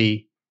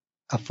essentially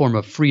a form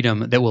of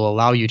freedom that will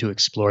allow you to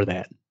explore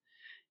that.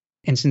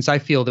 And since I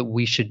feel that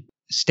we should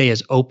stay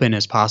as open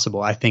as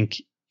possible, I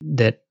think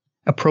that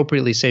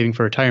appropriately saving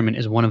for retirement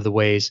is one of the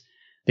ways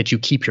that you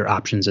keep your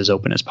options as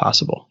open as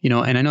possible.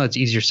 And I know it's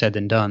easier said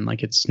than done.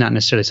 Like it's not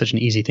necessarily such an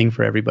easy thing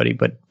for everybody,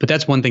 but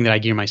that's one thing that I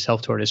gear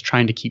myself toward is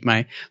trying to keep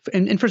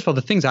and first of all,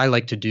 the things I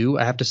like to do,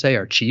 I have to say,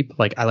 are cheap.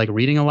 Like I like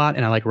reading a lot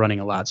and I like running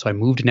a lot. So I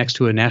moved next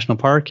to a national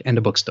park and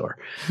a bookstore,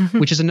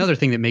 which is another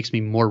thing that makes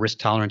me more risk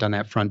tolerant on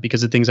that front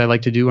because the things I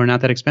like to do are not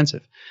that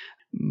expensive.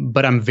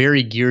 But I'm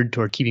very geared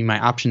toward keeping my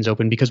options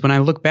open because when I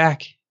look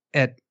back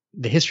at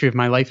the history of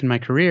my life and my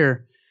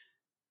career,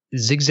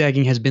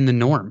 zigzagging has been the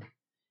norm.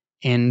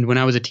 And when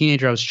I was a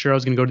teenager, I was sure I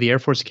was going to go to the Air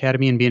Force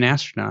Academy and be an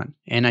astronaut.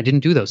 And I didn't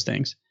do those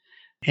things.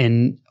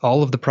 And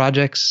all of the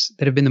projects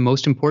that have been the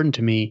most important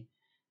to me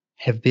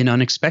have been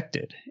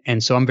unexpected.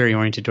 And so I'm very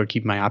oriented toward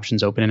keeping my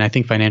options open. And I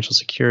think financial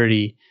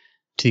security,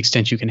 to the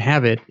extent you can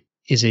have it,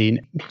 is an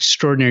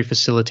extraordinary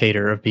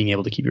facilitator of being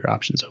able to keep your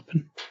options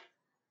open.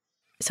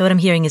 So what I'm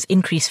hearing is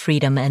increase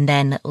freedom and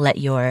then let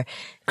your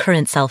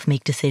current self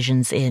make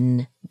decisions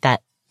in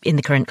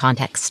the current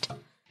context.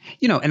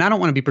 And I don't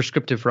want to be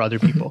prescriptive for other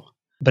people.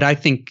 But I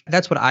think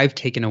that's what I've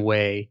taken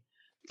away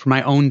for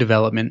my own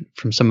development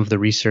from some of the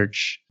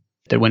research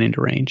that went into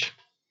Range.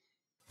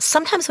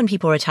 Sometimes when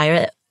people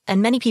retire,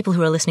 and many people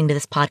who are listening to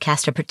this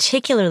podcast are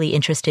particularly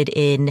interested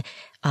in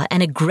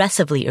an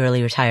aggressively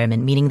early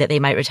retirement, meaning that they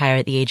might retire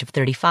at the age of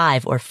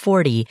 35 or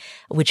 40,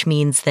 which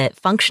means that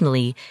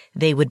functionally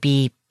they would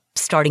be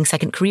starting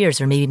second careers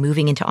or maybe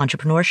moving into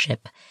entrepreneurship.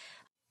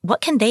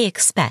 What can they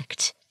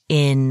expect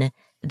in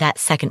that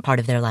second part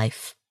of their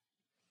life?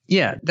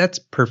 Yeah, that's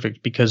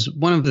perfect because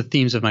one of the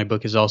themes of my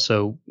book is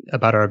also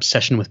about our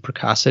obsession with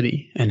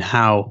precocity and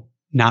how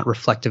not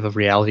reflective of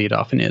reality it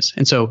often is.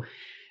 And so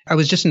I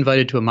was just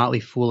invited to a Motley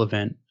Fool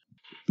event.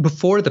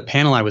 Before the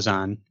panel I was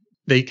on,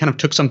 they kind of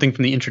took something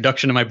from the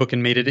introduction of my book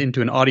and made it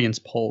into an audience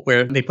poll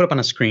where they put up on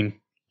a screen.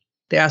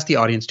 They asked the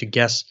audience to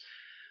guess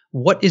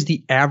what is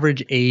the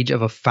average age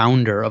of a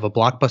founder of a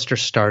blockbuster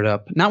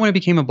startup, not when it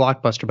became a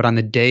blockbuster, but on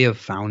the day of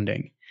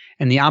founding.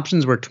 And the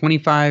options were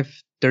 25,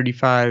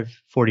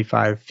 35,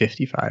 45,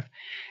 55.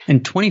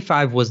 And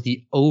 25 was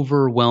the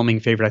overwhelming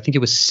favorite. I think it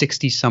was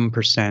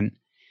 60-some%.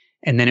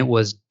 And then it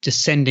was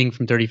descending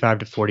from 35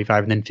 to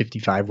 45. And then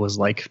 55 was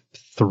like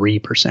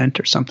 3%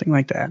 or something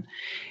like that.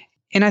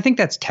 And I think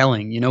that's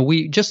telling.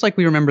 We just like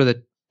we remember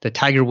the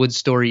Tiger Woods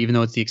story, even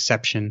though it's the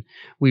exception.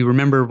 We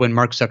remember when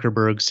Mark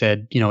Zuckerberg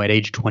said, at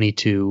age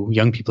 22,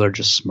 young people are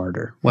just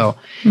smarter. Well,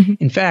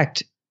 in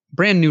fact,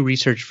 brand new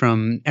research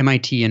from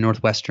MIT and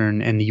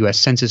Northwestern and the U.S.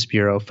 Census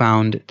Bureau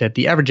found that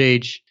the average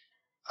age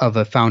of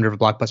a founder of a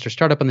blockbuster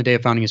startup on the day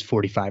of founding is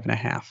 45 and a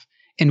half,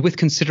 and with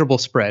considerable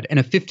spread. And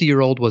a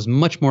 50-year-old was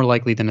much more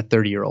likely than a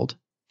 30-year-old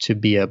to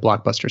be a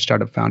blockbuster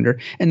startup founder.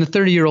 And the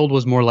 30-year-old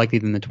was more likely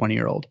than the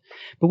 20-year-old.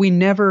 But we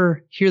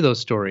never hear those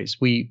stories.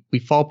 We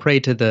fall prey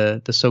to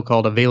the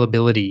so-called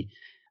availability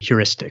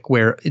heuristic,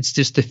 where it's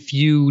just a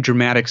few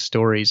dramatic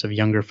stories of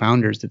younger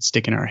founders that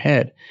stick in our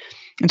head.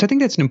 And so I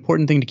think that's an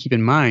important thing to keep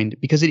in mind,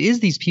 because it is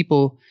these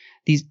people,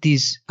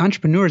 these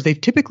entrepreneurs, they've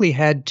typically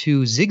had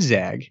to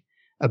zigzag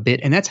a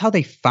bit, and that's how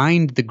they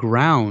find the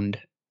ground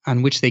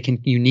on which they can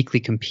uniquely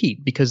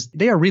compete, because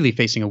they are really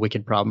facing a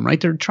wicked problem, right?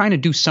 They're trying to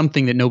do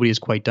something that nobody has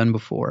quite done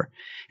before.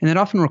 And that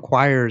often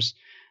requires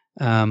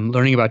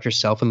learning about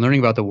yourself and learning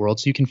about the world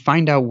so you can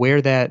find out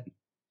where that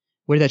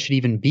should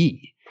even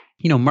be.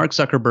 Mark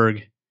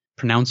Zuckerberg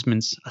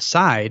pronouncements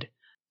aside,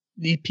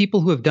 the people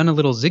who have done a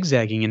little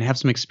zigzagging and have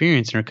some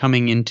experience and are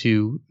coming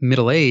into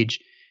middle age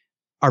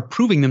are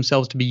proving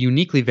themselves to be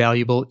uniquely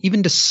valuable,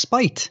 even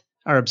despite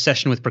our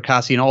obsession with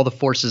precocity and all the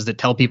forces that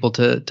tell people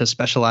to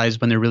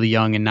specialize when they're really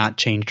young and not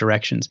change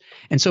directions.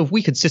 And so if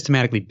we could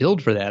systematically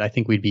build for that, I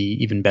think we'd be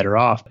even better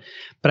off.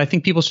 But I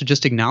think people should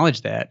just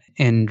acknowledge that.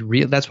 And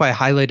that's why I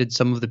highlighted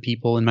some of the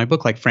people in my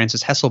book, like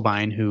Frances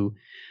Hesselbein, who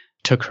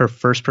took her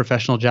first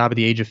professional job at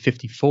the age of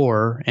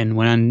 54 and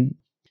went on,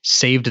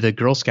 saved the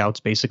Girl Scouts,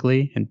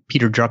 basically. And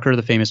Peter Drucker,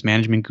 the famous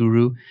management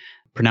guru,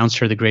 pronounced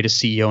her the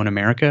greatest CEO in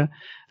America.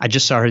 I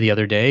just saw her the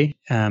other day.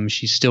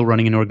 She's still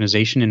running an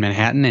organization in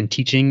Manhattan and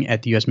teaching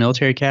at the U.S.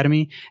 Military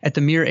Academy at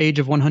the mere age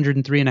of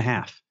 103 and a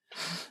half.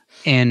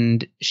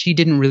 And she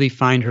didn't really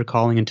find her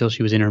calling until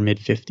she was in her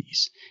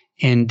mid-50s.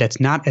 And that's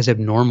not as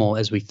abnormal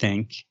as we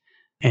think.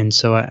 And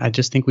so I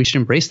just think we should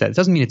embrace that. It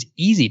doesn't mean it's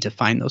easy to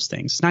find those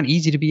things. It's not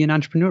easy to be an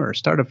entrepreneur or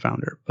startup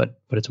founder, but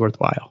it's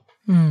worthwhile.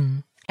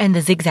 Mm. And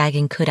the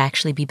zigzagging could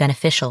actually be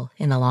beneficial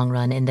in the long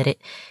run in that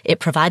it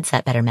provides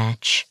that better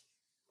match.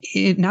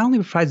 It not only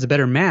provides a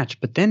better match,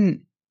 but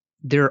then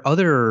there are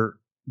other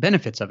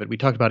benefits of it. We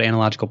talked about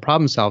analogical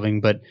problem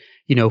solving, but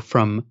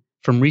from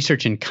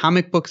research in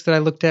comic books that I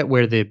looked at,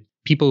 where the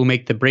people who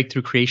make the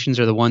breakthrough creations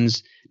are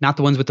not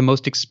the ones with the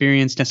most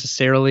experience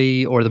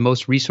necessarily or the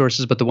most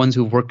resources, but the ones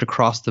who've worked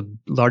across the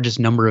largest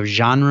number of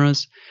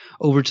genres,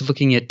 over to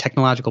looking at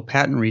technological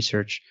patent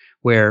research,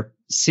 where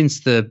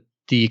since the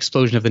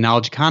explosion of the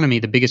knowledge economy,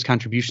 the biggest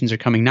contributions are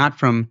coming not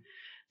from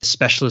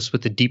specialists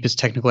with the deepest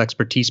technical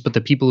expertise, but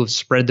the people who have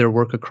spread their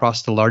work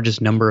across the largest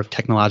number of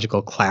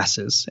technological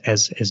classes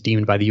as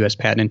deemed by the U.S.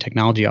 Patent and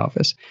Technology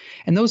Office.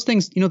 And those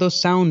things, those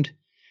sound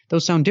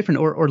different.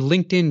 Or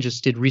LinkedIn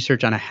just did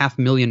research on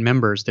 500,000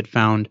 members that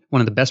found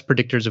one of the best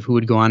predictors of who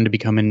would go on to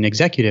become an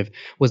executive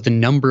was the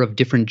number of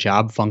different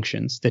job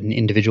functions that an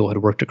individual had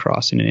worked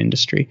across in an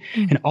industry.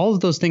 Mm-hmm. And all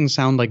of those things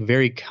sound like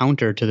very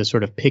counter to the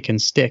sort of pick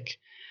and stick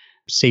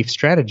safe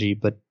strategy,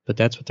 but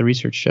that's what the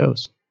research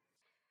shows.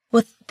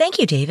 Well, thank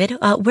you, David.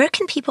 Where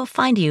can people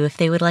find you if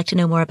they would like to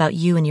know more about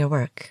you and your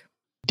work?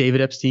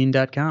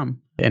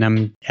 DavidEpstein.com. And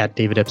I'm at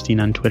David Epstein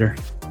on Twitter.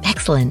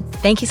 Excellent.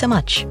 Thank you so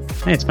much.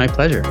 Hey, it's my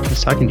pleasure.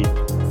 Nice talking to you.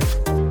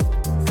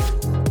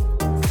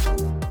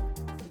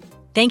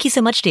 Thank you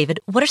so much, David.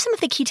 What are some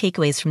of the key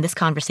takeaways from this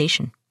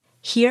conversation?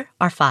 Here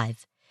are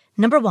 5.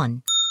 Number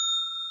 1,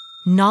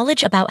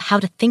 knowledge about how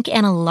to think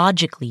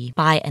analogically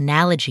by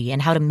analogy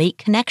and how to make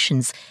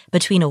connections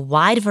between a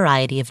wide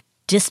variety of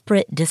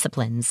disparate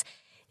disciplines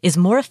is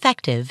more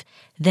effective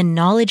than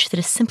knowledge that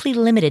is simply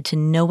limited to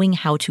knowing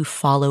how to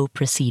follow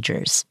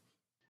procedures.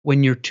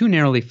 When you're too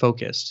narrowly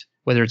focused,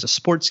 whether it's a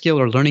sports skill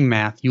or learning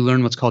math, you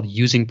learn what's called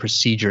using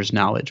procedures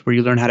knowledge, where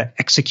you learn how to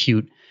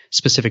execute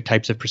specific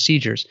types of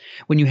procedures.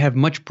 When you have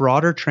much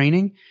broader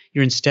training,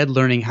 you're instead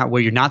learning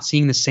where you're not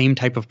seeing the same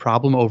type of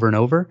problem over and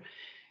over.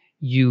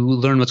 You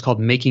learn what's called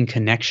making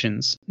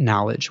connections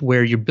knowledge,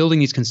 where you're building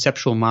these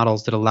conceptual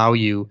models that allow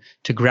you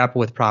to grapple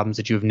with problems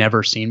that you've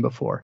never seen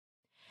before.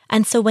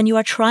 And so when you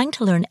are trying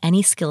to learn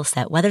any skill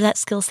set, whether that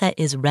skill set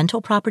is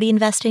rental property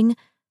investing,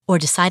 or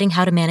deciding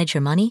how to manage your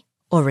money,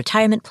 or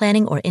retirement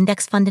planning, or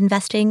index fund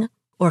investing,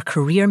 or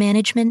career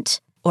management,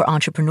 or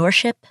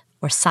entrepreneurship,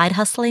 or side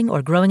hustling,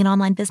 or growing an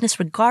online business,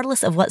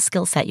 regardless of what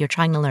skill set you're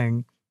trying to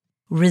learn,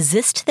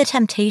 resist the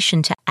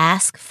temptation to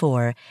ask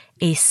for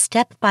a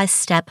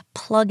step-by-step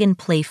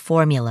plug-and-play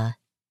formula.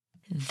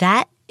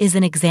 That is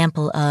an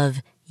example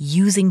of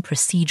using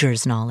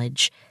procedures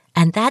knowledge.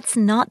 And that's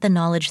not the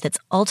knowledge that's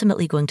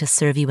ultimately going to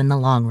serve you in the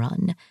long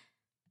run.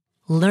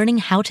 Learning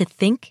how to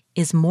think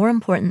is more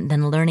important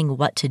than learning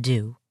what to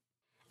do.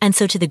 And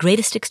so to the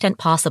greatest extent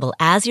possible,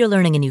 as you're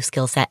learning a new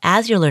skill set,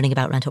 as you're learning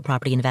about rental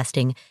property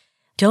investing,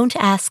 don't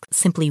ask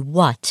simply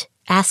what,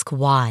 ask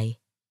why.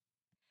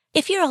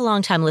 If you're a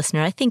longtime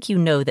listener, I think you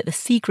know that the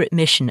secret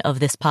mission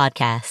of this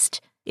podcast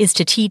is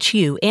to teach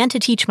you and to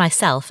teach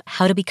myself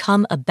how to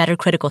become a better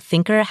critical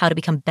thinker, how to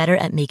become better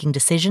at making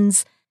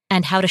decisions,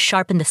 and how to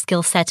sharpen the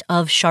skill set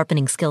of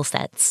sharpening skill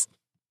sets.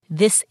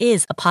 This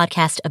is a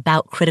podcast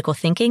about critical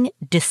thinking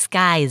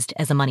disguised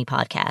as a money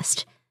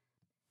podcast.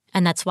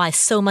 And that's why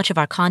so much of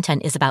our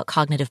content is about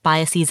cognitive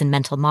biases and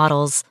mental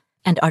models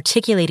and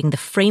articulating the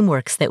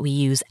frameworks that we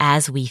use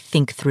as we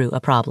think through a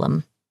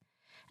problem.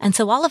 And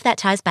so all of that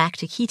ties back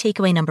to key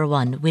takeaway number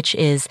 1, which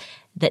is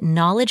that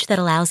knowledge that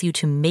allows you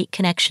to make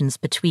connections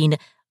between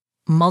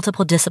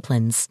multiple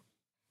disciplines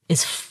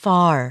is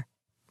far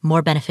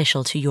more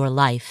beneficial to your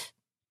life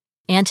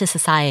and to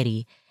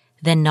society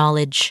than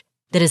knowledge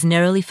that is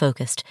narrowly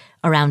focused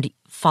around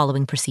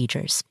following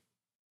procedures.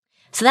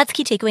 So that's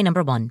key takeaway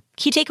number 1.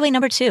 Key takeaway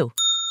number 2,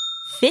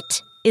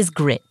 fit is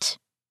grit.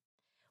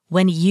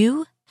 When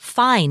you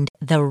find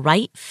the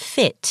right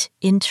fit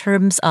in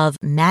terms of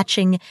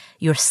matching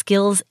your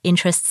skills,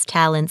 interests,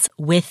 talents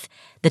with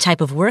the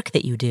type of work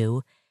that you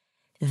do,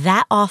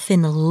 that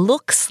often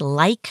looks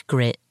like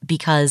grit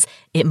because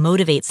it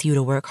motivates you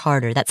to work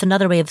harder. That's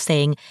another way of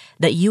saying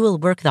that you will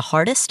work the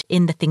hardest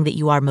in the thing that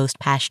you are most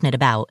passionate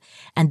about.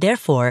 And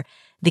therefore,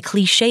 the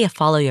cliche of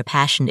follow your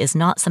passion is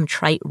not some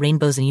trite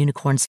rainbows and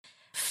unicorns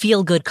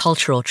feel-good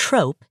cultural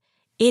trope.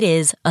 It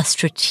is a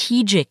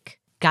strategic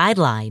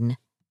guideline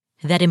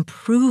that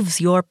improves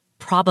your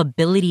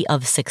probability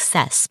of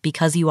success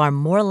because you are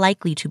more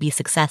likely to be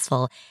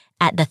successful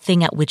at the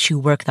thing at which you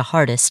work the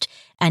hardest,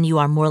 and you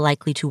are more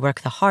likely to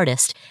work the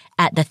hardest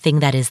at the thing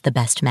that is the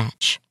best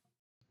match.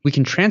 We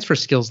can transfer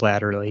skills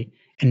laterally,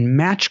 and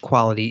match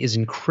quality is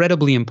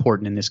incredibly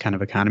important in this kind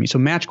of economy. So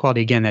match quality,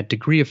 again, that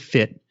degree of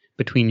fit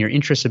between your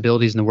interests,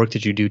 abilities, and the work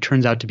that you do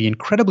turns out to be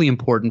incredibly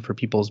important for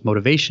people's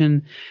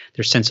motivation,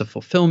 their sense of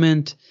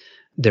fulfillment,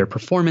 their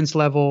performance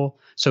level.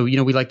 So,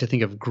 we like to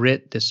think of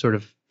grit, this sort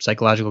of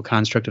psychological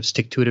construct of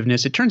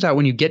stick-to-itiveness. It turns out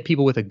when you get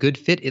people with a good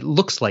fit, it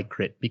looks like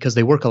grit because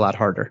they work a lot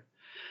harder.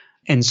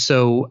 And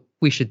so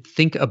we should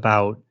think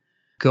about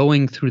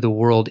going through the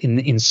world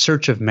in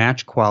search of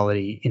match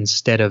quality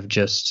instead of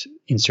just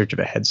in search of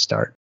a head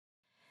start.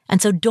 And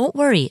so don't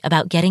worry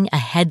about getting a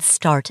head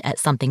start at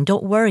something.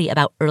 Don't worry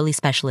about early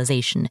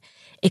specialization.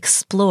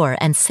 Explore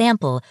and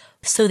sample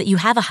so that you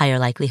have a higher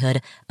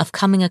likelihood of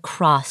coming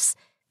across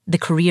the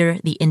career,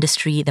 the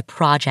industry, the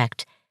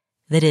project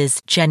that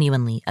is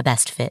genuinely a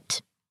best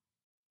fit.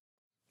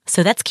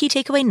 So that's key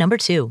takeaway number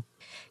 2.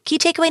 Key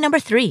takeaway number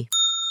 3.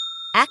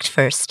 Act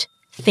first,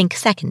 think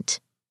second.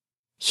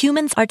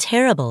 Humans are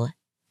terrible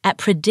at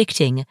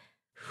predicting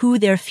who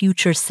their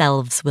future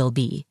selves will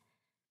be.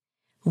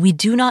 We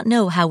do not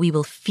know how we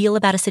will feel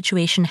about a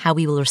situation, how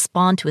we will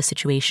respond to a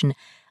situation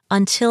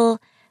until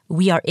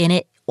we are in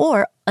it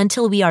or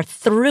until we are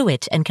through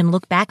it and can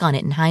look back on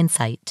it in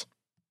hindsight.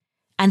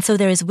 And so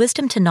there is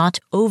wisdom to not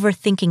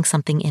overthinking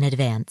something in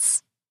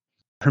advance.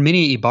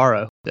 Herminia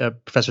Ibarra, a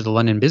professor at the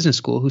London Business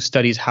School who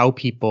studies how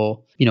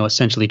people,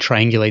 essentially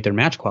triangulate their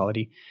match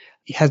quality,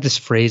 has this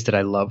phrase that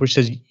I love, which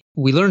says,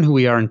 we learn who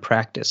we are in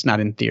practice, not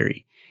in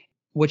theory.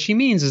 What she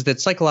means is that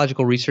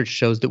psychological research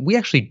shows that we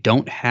actually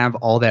don't have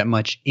all that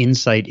much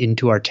insight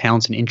into our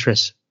talents and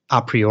interests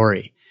a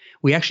priori.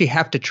 We actually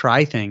have to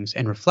try things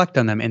and reflect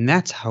on them, and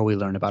that's how we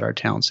learn about our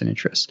talents and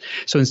interests.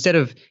 So instead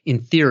of,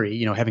 in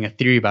theory, having a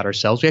theory about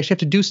ourselves, we actually have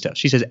to do stuff.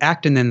 She says,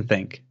 act and then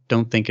think.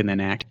 Don't think and then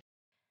act.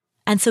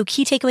 And so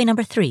key takeaway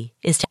number 3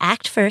 is to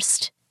act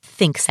first,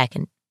 think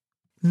second.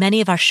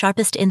 Many of our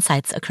sharpest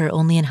insights occur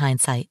only in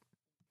hindsight.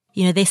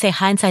 They say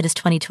hindsight is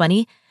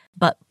 20/20,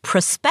 but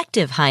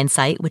prospective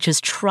hindsight, which is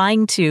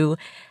trying to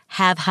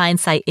have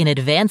hindsight in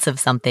advance of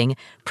something,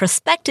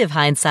 prospective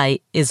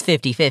hindsight is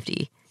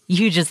 50-50.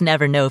 You just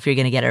never know if you're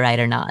going to get it right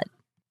or not.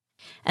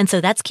 And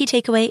so that's key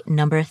takeaway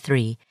number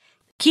 3.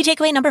 Key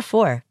takeaway number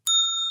 4.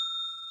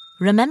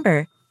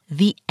 Remember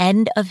the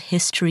end of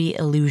history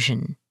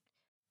illusion.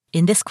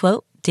 In this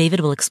quote,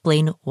 David will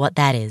explain what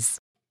that is.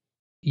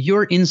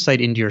 Your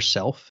insight into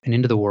yourself and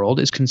into the world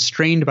is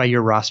constrained by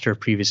your roster of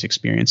previous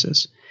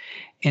experiences.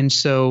 And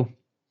so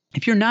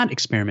if you're not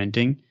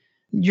experimenting,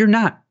 you're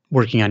not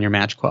working on your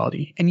match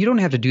quality. And you don't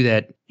have to do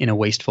that in a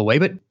wasteful way,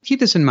 but keep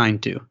this in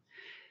mind too.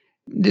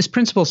 This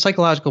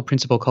psychological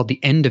principle called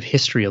the end of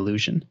history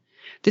illusion.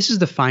 This is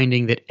the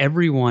finding that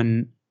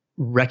everyone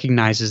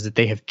recognizes that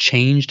they have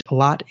changed a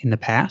lot in the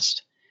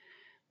past,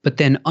 but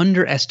then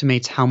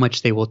underestimates how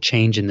much they will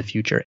change in the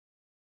future.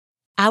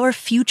 Our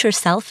future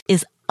self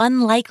is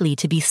unlikely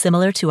to be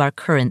similar to our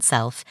current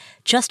self,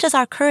 just as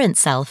our current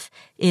self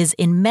is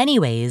in many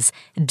ways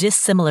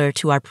dissimilar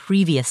to our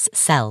previous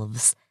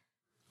selves.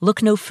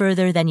 Look no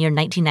further than your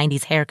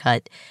 1990s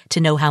haircut to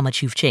know how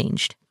much you've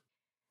changed.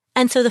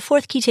 And so the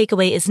 4th key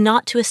takeaway is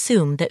not to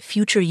assume that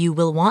future you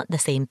will want the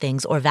same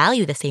things or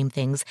value the same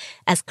things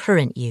as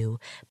current you,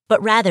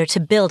 but rather to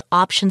build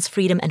options,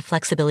 freedom, and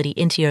flexibility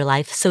into your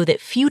life so that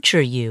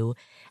future you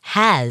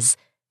has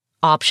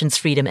options,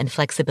 freedom, and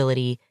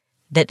flexibility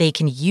that they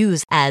can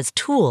use as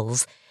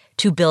tools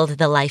to build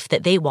the life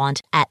that they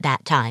want at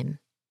that time.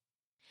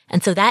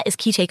 And so that is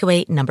key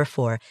takeaway number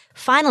 4.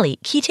 Finally,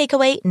 key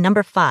takeaway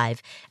number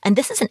 5, and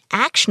this is an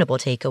actionable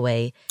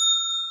takeaway.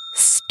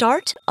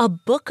 Start a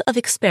book of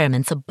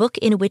experiments, a book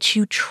in which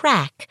you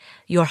track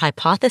your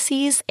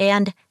hypotheses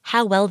and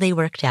how well they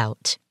worked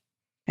out.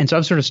 And so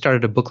I've sort of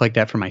started a book like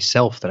that for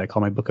myself that I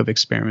call my book of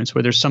experiments,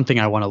 where there's something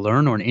I want to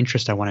learn or an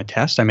interest I want to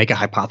test. I make a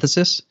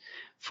hypothesis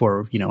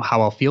for,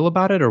 how I'll feel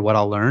about it or what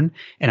I'll learn,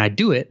 and I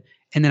do it.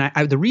 And then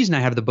the reason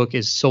I have the book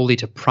is solely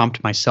to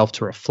prompt myself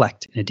to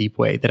reflect in a deep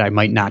way that I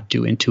might not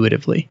do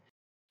intuitively.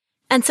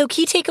 And so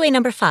key takeaway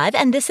number 5,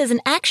 and this is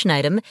an action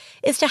item,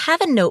 is to have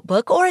a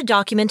notebook or a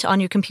document on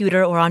your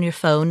computer or on your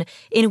phone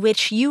in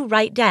which you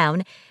write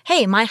down,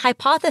 hey, my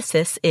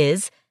hypothesis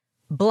is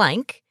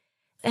blank.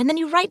 And then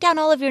you write down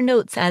all of your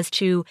notes as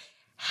to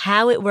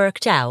how it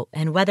worked out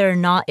and whether or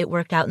not it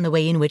worked out in the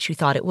way in which you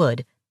thought it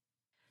would.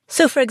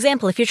 So for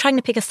example, if you're trying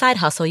to pick a side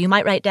hustle, you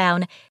might write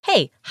down,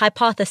 hey,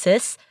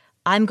 hypothesis,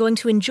 I'm going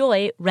to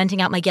enjoy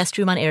renting out my guest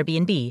room on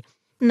Airbnb.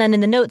 And then in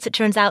the notes, it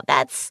turns out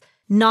that's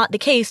not the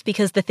case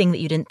because the thing that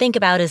you didn't think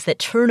about is that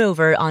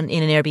turnover in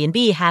an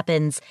Airbnb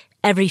happens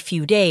every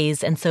few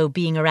days. And so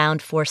being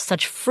around for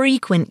such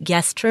frequent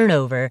guest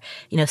turnover,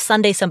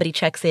 Sunday somebody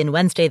checks in,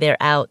 Wednesday they're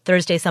out,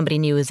 Thursday somebody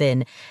new is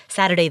in,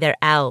 Saturday they're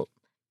out.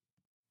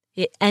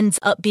 It ends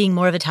up being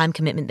more of a time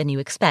commitment than you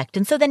expect.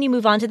 And so then you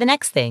move on to the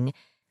next thing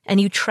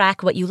and you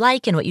track what you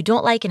like and what you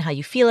don't like and how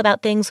you feel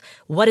about things.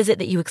 What is it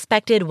that you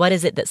expected? What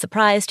is it that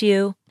surprised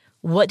you?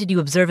 What did you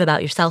observe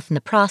about yourself in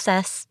the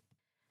process?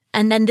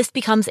 And then this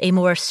becomes a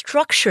more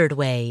structured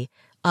way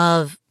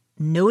of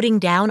noting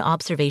down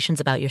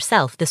observations about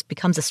yourself. This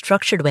becomes a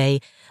structured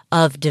way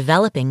of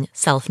developing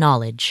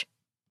self-knowledge.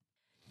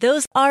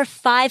 Those are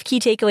 5 key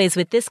takeaways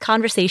with this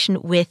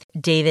conversation with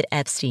David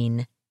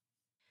Epstein.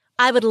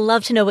 I would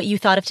love to know what you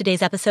thought of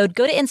today's episode.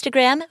 Go to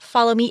Instagram,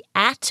 follow me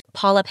at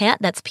Paula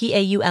Pant, that's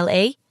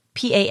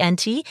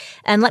PaulaPant,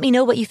 and let me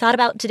know what you thought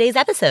about today's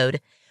episode.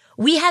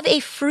 We have a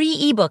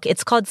free ebook.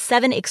 It's called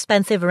 7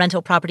 Expensive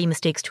Rental Property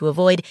Mistakes to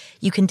Avoid.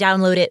 You can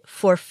download it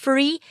for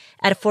free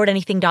at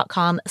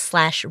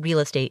affordanything.com/real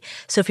estate.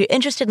 So if you're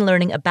interested in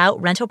learning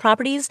about rental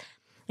properties,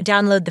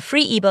 download the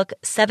free ebook,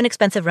 7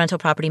 Expensive Rental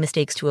Property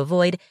Mistakes to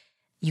Avoid.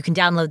 You can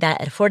download that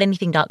at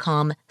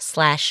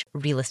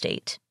affordanything.com/real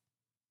estate.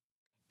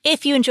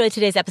 If you enjoyed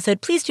today's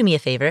episode, please do me a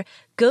favor.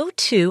 Go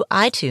to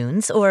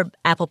iTunes, or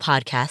Apple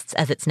Podcasts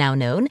as it's now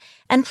known,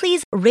 and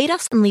please rate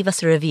us and leave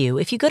us a review.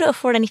 If you go to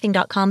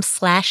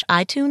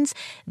affordanything.com/iTunes,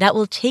 that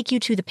will take you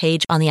to the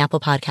page on the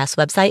Apple Podcasts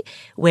website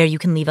where you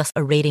can leave us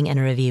a rating and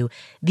a review.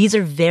 These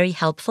are very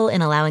helpful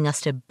in allowing us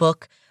to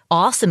book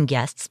awesome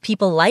guests,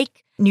 people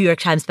like New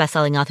York Times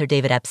bestselling author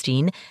David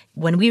Epstein.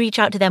 When we reach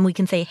out to them, we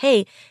can say,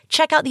 hey,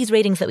 check out these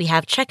ratings that we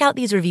have, check out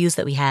these reviews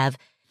that we have.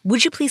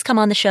 Would you please come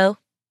on the show?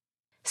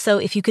 So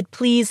if you could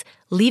please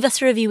leave us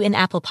a review in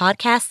Apple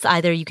Podcasts,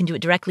 either you can do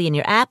it directly in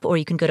your app or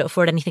you can go to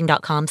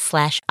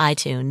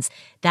affordanything.com/iTunes.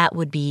 That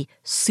would be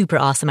super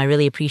awesome. I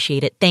really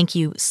appreciate it. Thank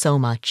you so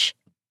much.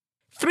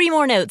 3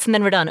 more notes and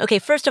then we're done. Okay,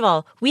 first of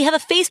all, we have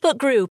a Facebook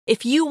group.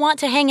 If you want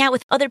to hang out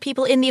with other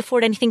people in the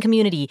Afford Anything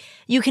community,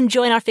 you can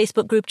join our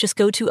Facebook group. Just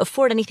go to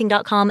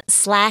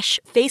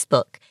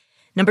affordanything.com/Facebook.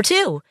 Number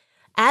 2,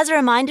 as a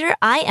reminder,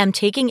 I am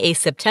taking a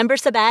September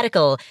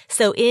sabbatical.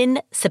 So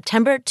in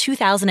September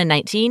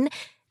 2019,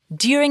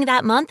 during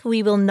that month,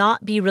 we will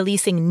not be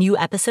releasing new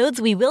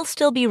episodes. We will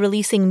still be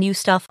releasing new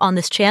stuff on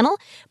this channel,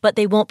 but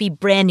they won't be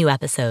brand new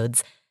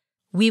episodes.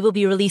 We will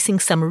be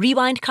releasing some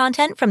rewind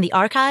content from the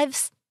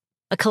archives,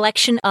 a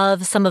collection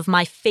of some of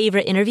my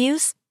favorite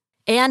interviews,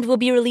 and we'll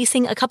be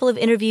releasing a couple of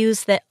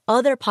interviews that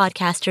other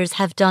podcasters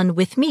have done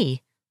with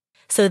me.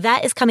 So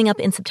that is coming up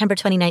in September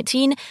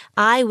 2019.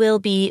 I will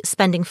be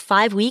spending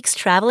 5 weeks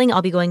traveling.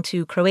 I'll be going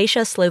to Croatia,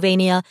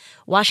 Slovenia,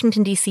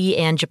 Washington, D.C.,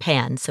 and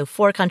Japan. So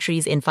 4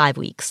 countries in 5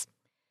 weeks.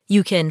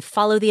 You can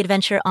follow the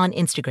adventure on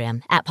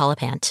Instagram at Paula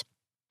Pant.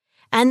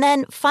 And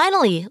then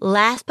finally,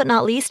 last but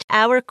not least,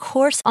 our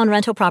course on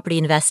rental property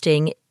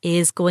investing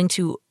is going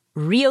to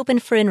reopen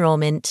for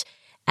enrollment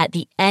at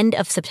the end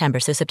of September.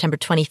 So September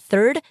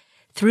 23rd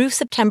through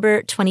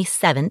September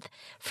 27th.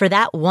 For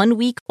that 1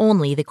 week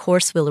only, the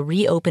course will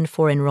reopen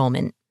for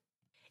enrollment.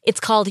 It's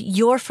called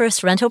Your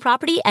First Rental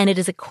Property, and it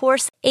is a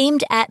course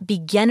aimed at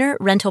beginner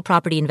rental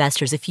property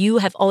investors. If you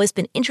have always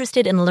been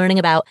interested in learning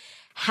about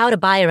how to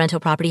buy a rental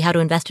property, how to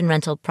invest in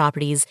rental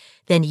properties,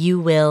 then you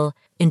will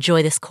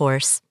enjoy this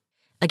course.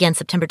 Again,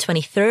 September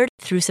 23rd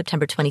through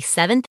September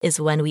 27th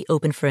is when we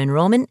open for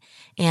enrollment,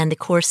 and the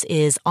course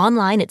is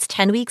online. It's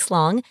 10 weeks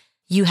long.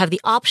 You have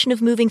the option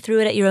of moving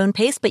through it at your own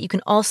pace, but you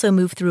can also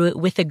move through it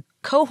with a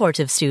cohort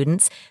of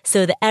students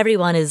so that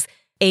everyone is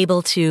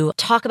able to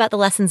talk about the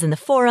lessons in the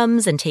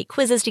forums and take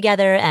quizzes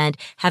together and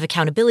have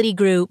accountability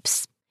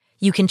groups.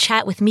 You can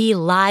chat with me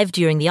live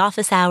during the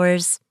office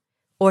hours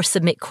or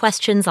submit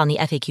questions on the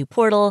FAQ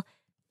portal.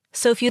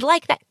 So if you'd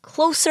like that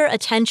closer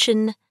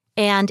attention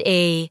and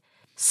a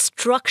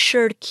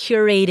structured,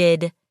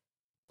 curated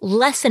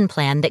lesson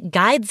plan that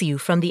guides you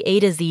from the A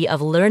to Z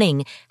of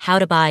learning how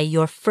to buy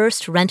your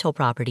first rental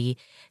property,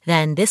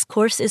 then this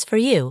course is for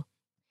you.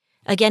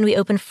 Again, we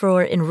open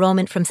for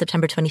enrollment from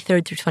September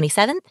 23rd through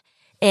 27th.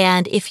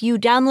 And if you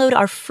download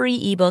our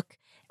free ebook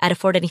at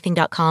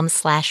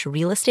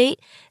affordanything.com/real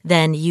estate,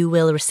 then you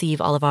will receive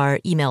all of our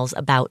emails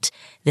about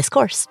this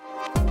course.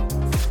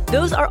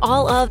 Those are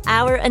all of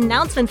our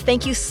announcements.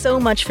 Thank you so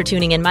much for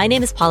tuning in. My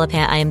name is Paula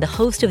Pant. I am the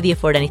host of the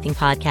Afford Anything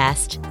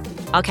podcast.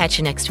 I'll catch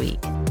you next week.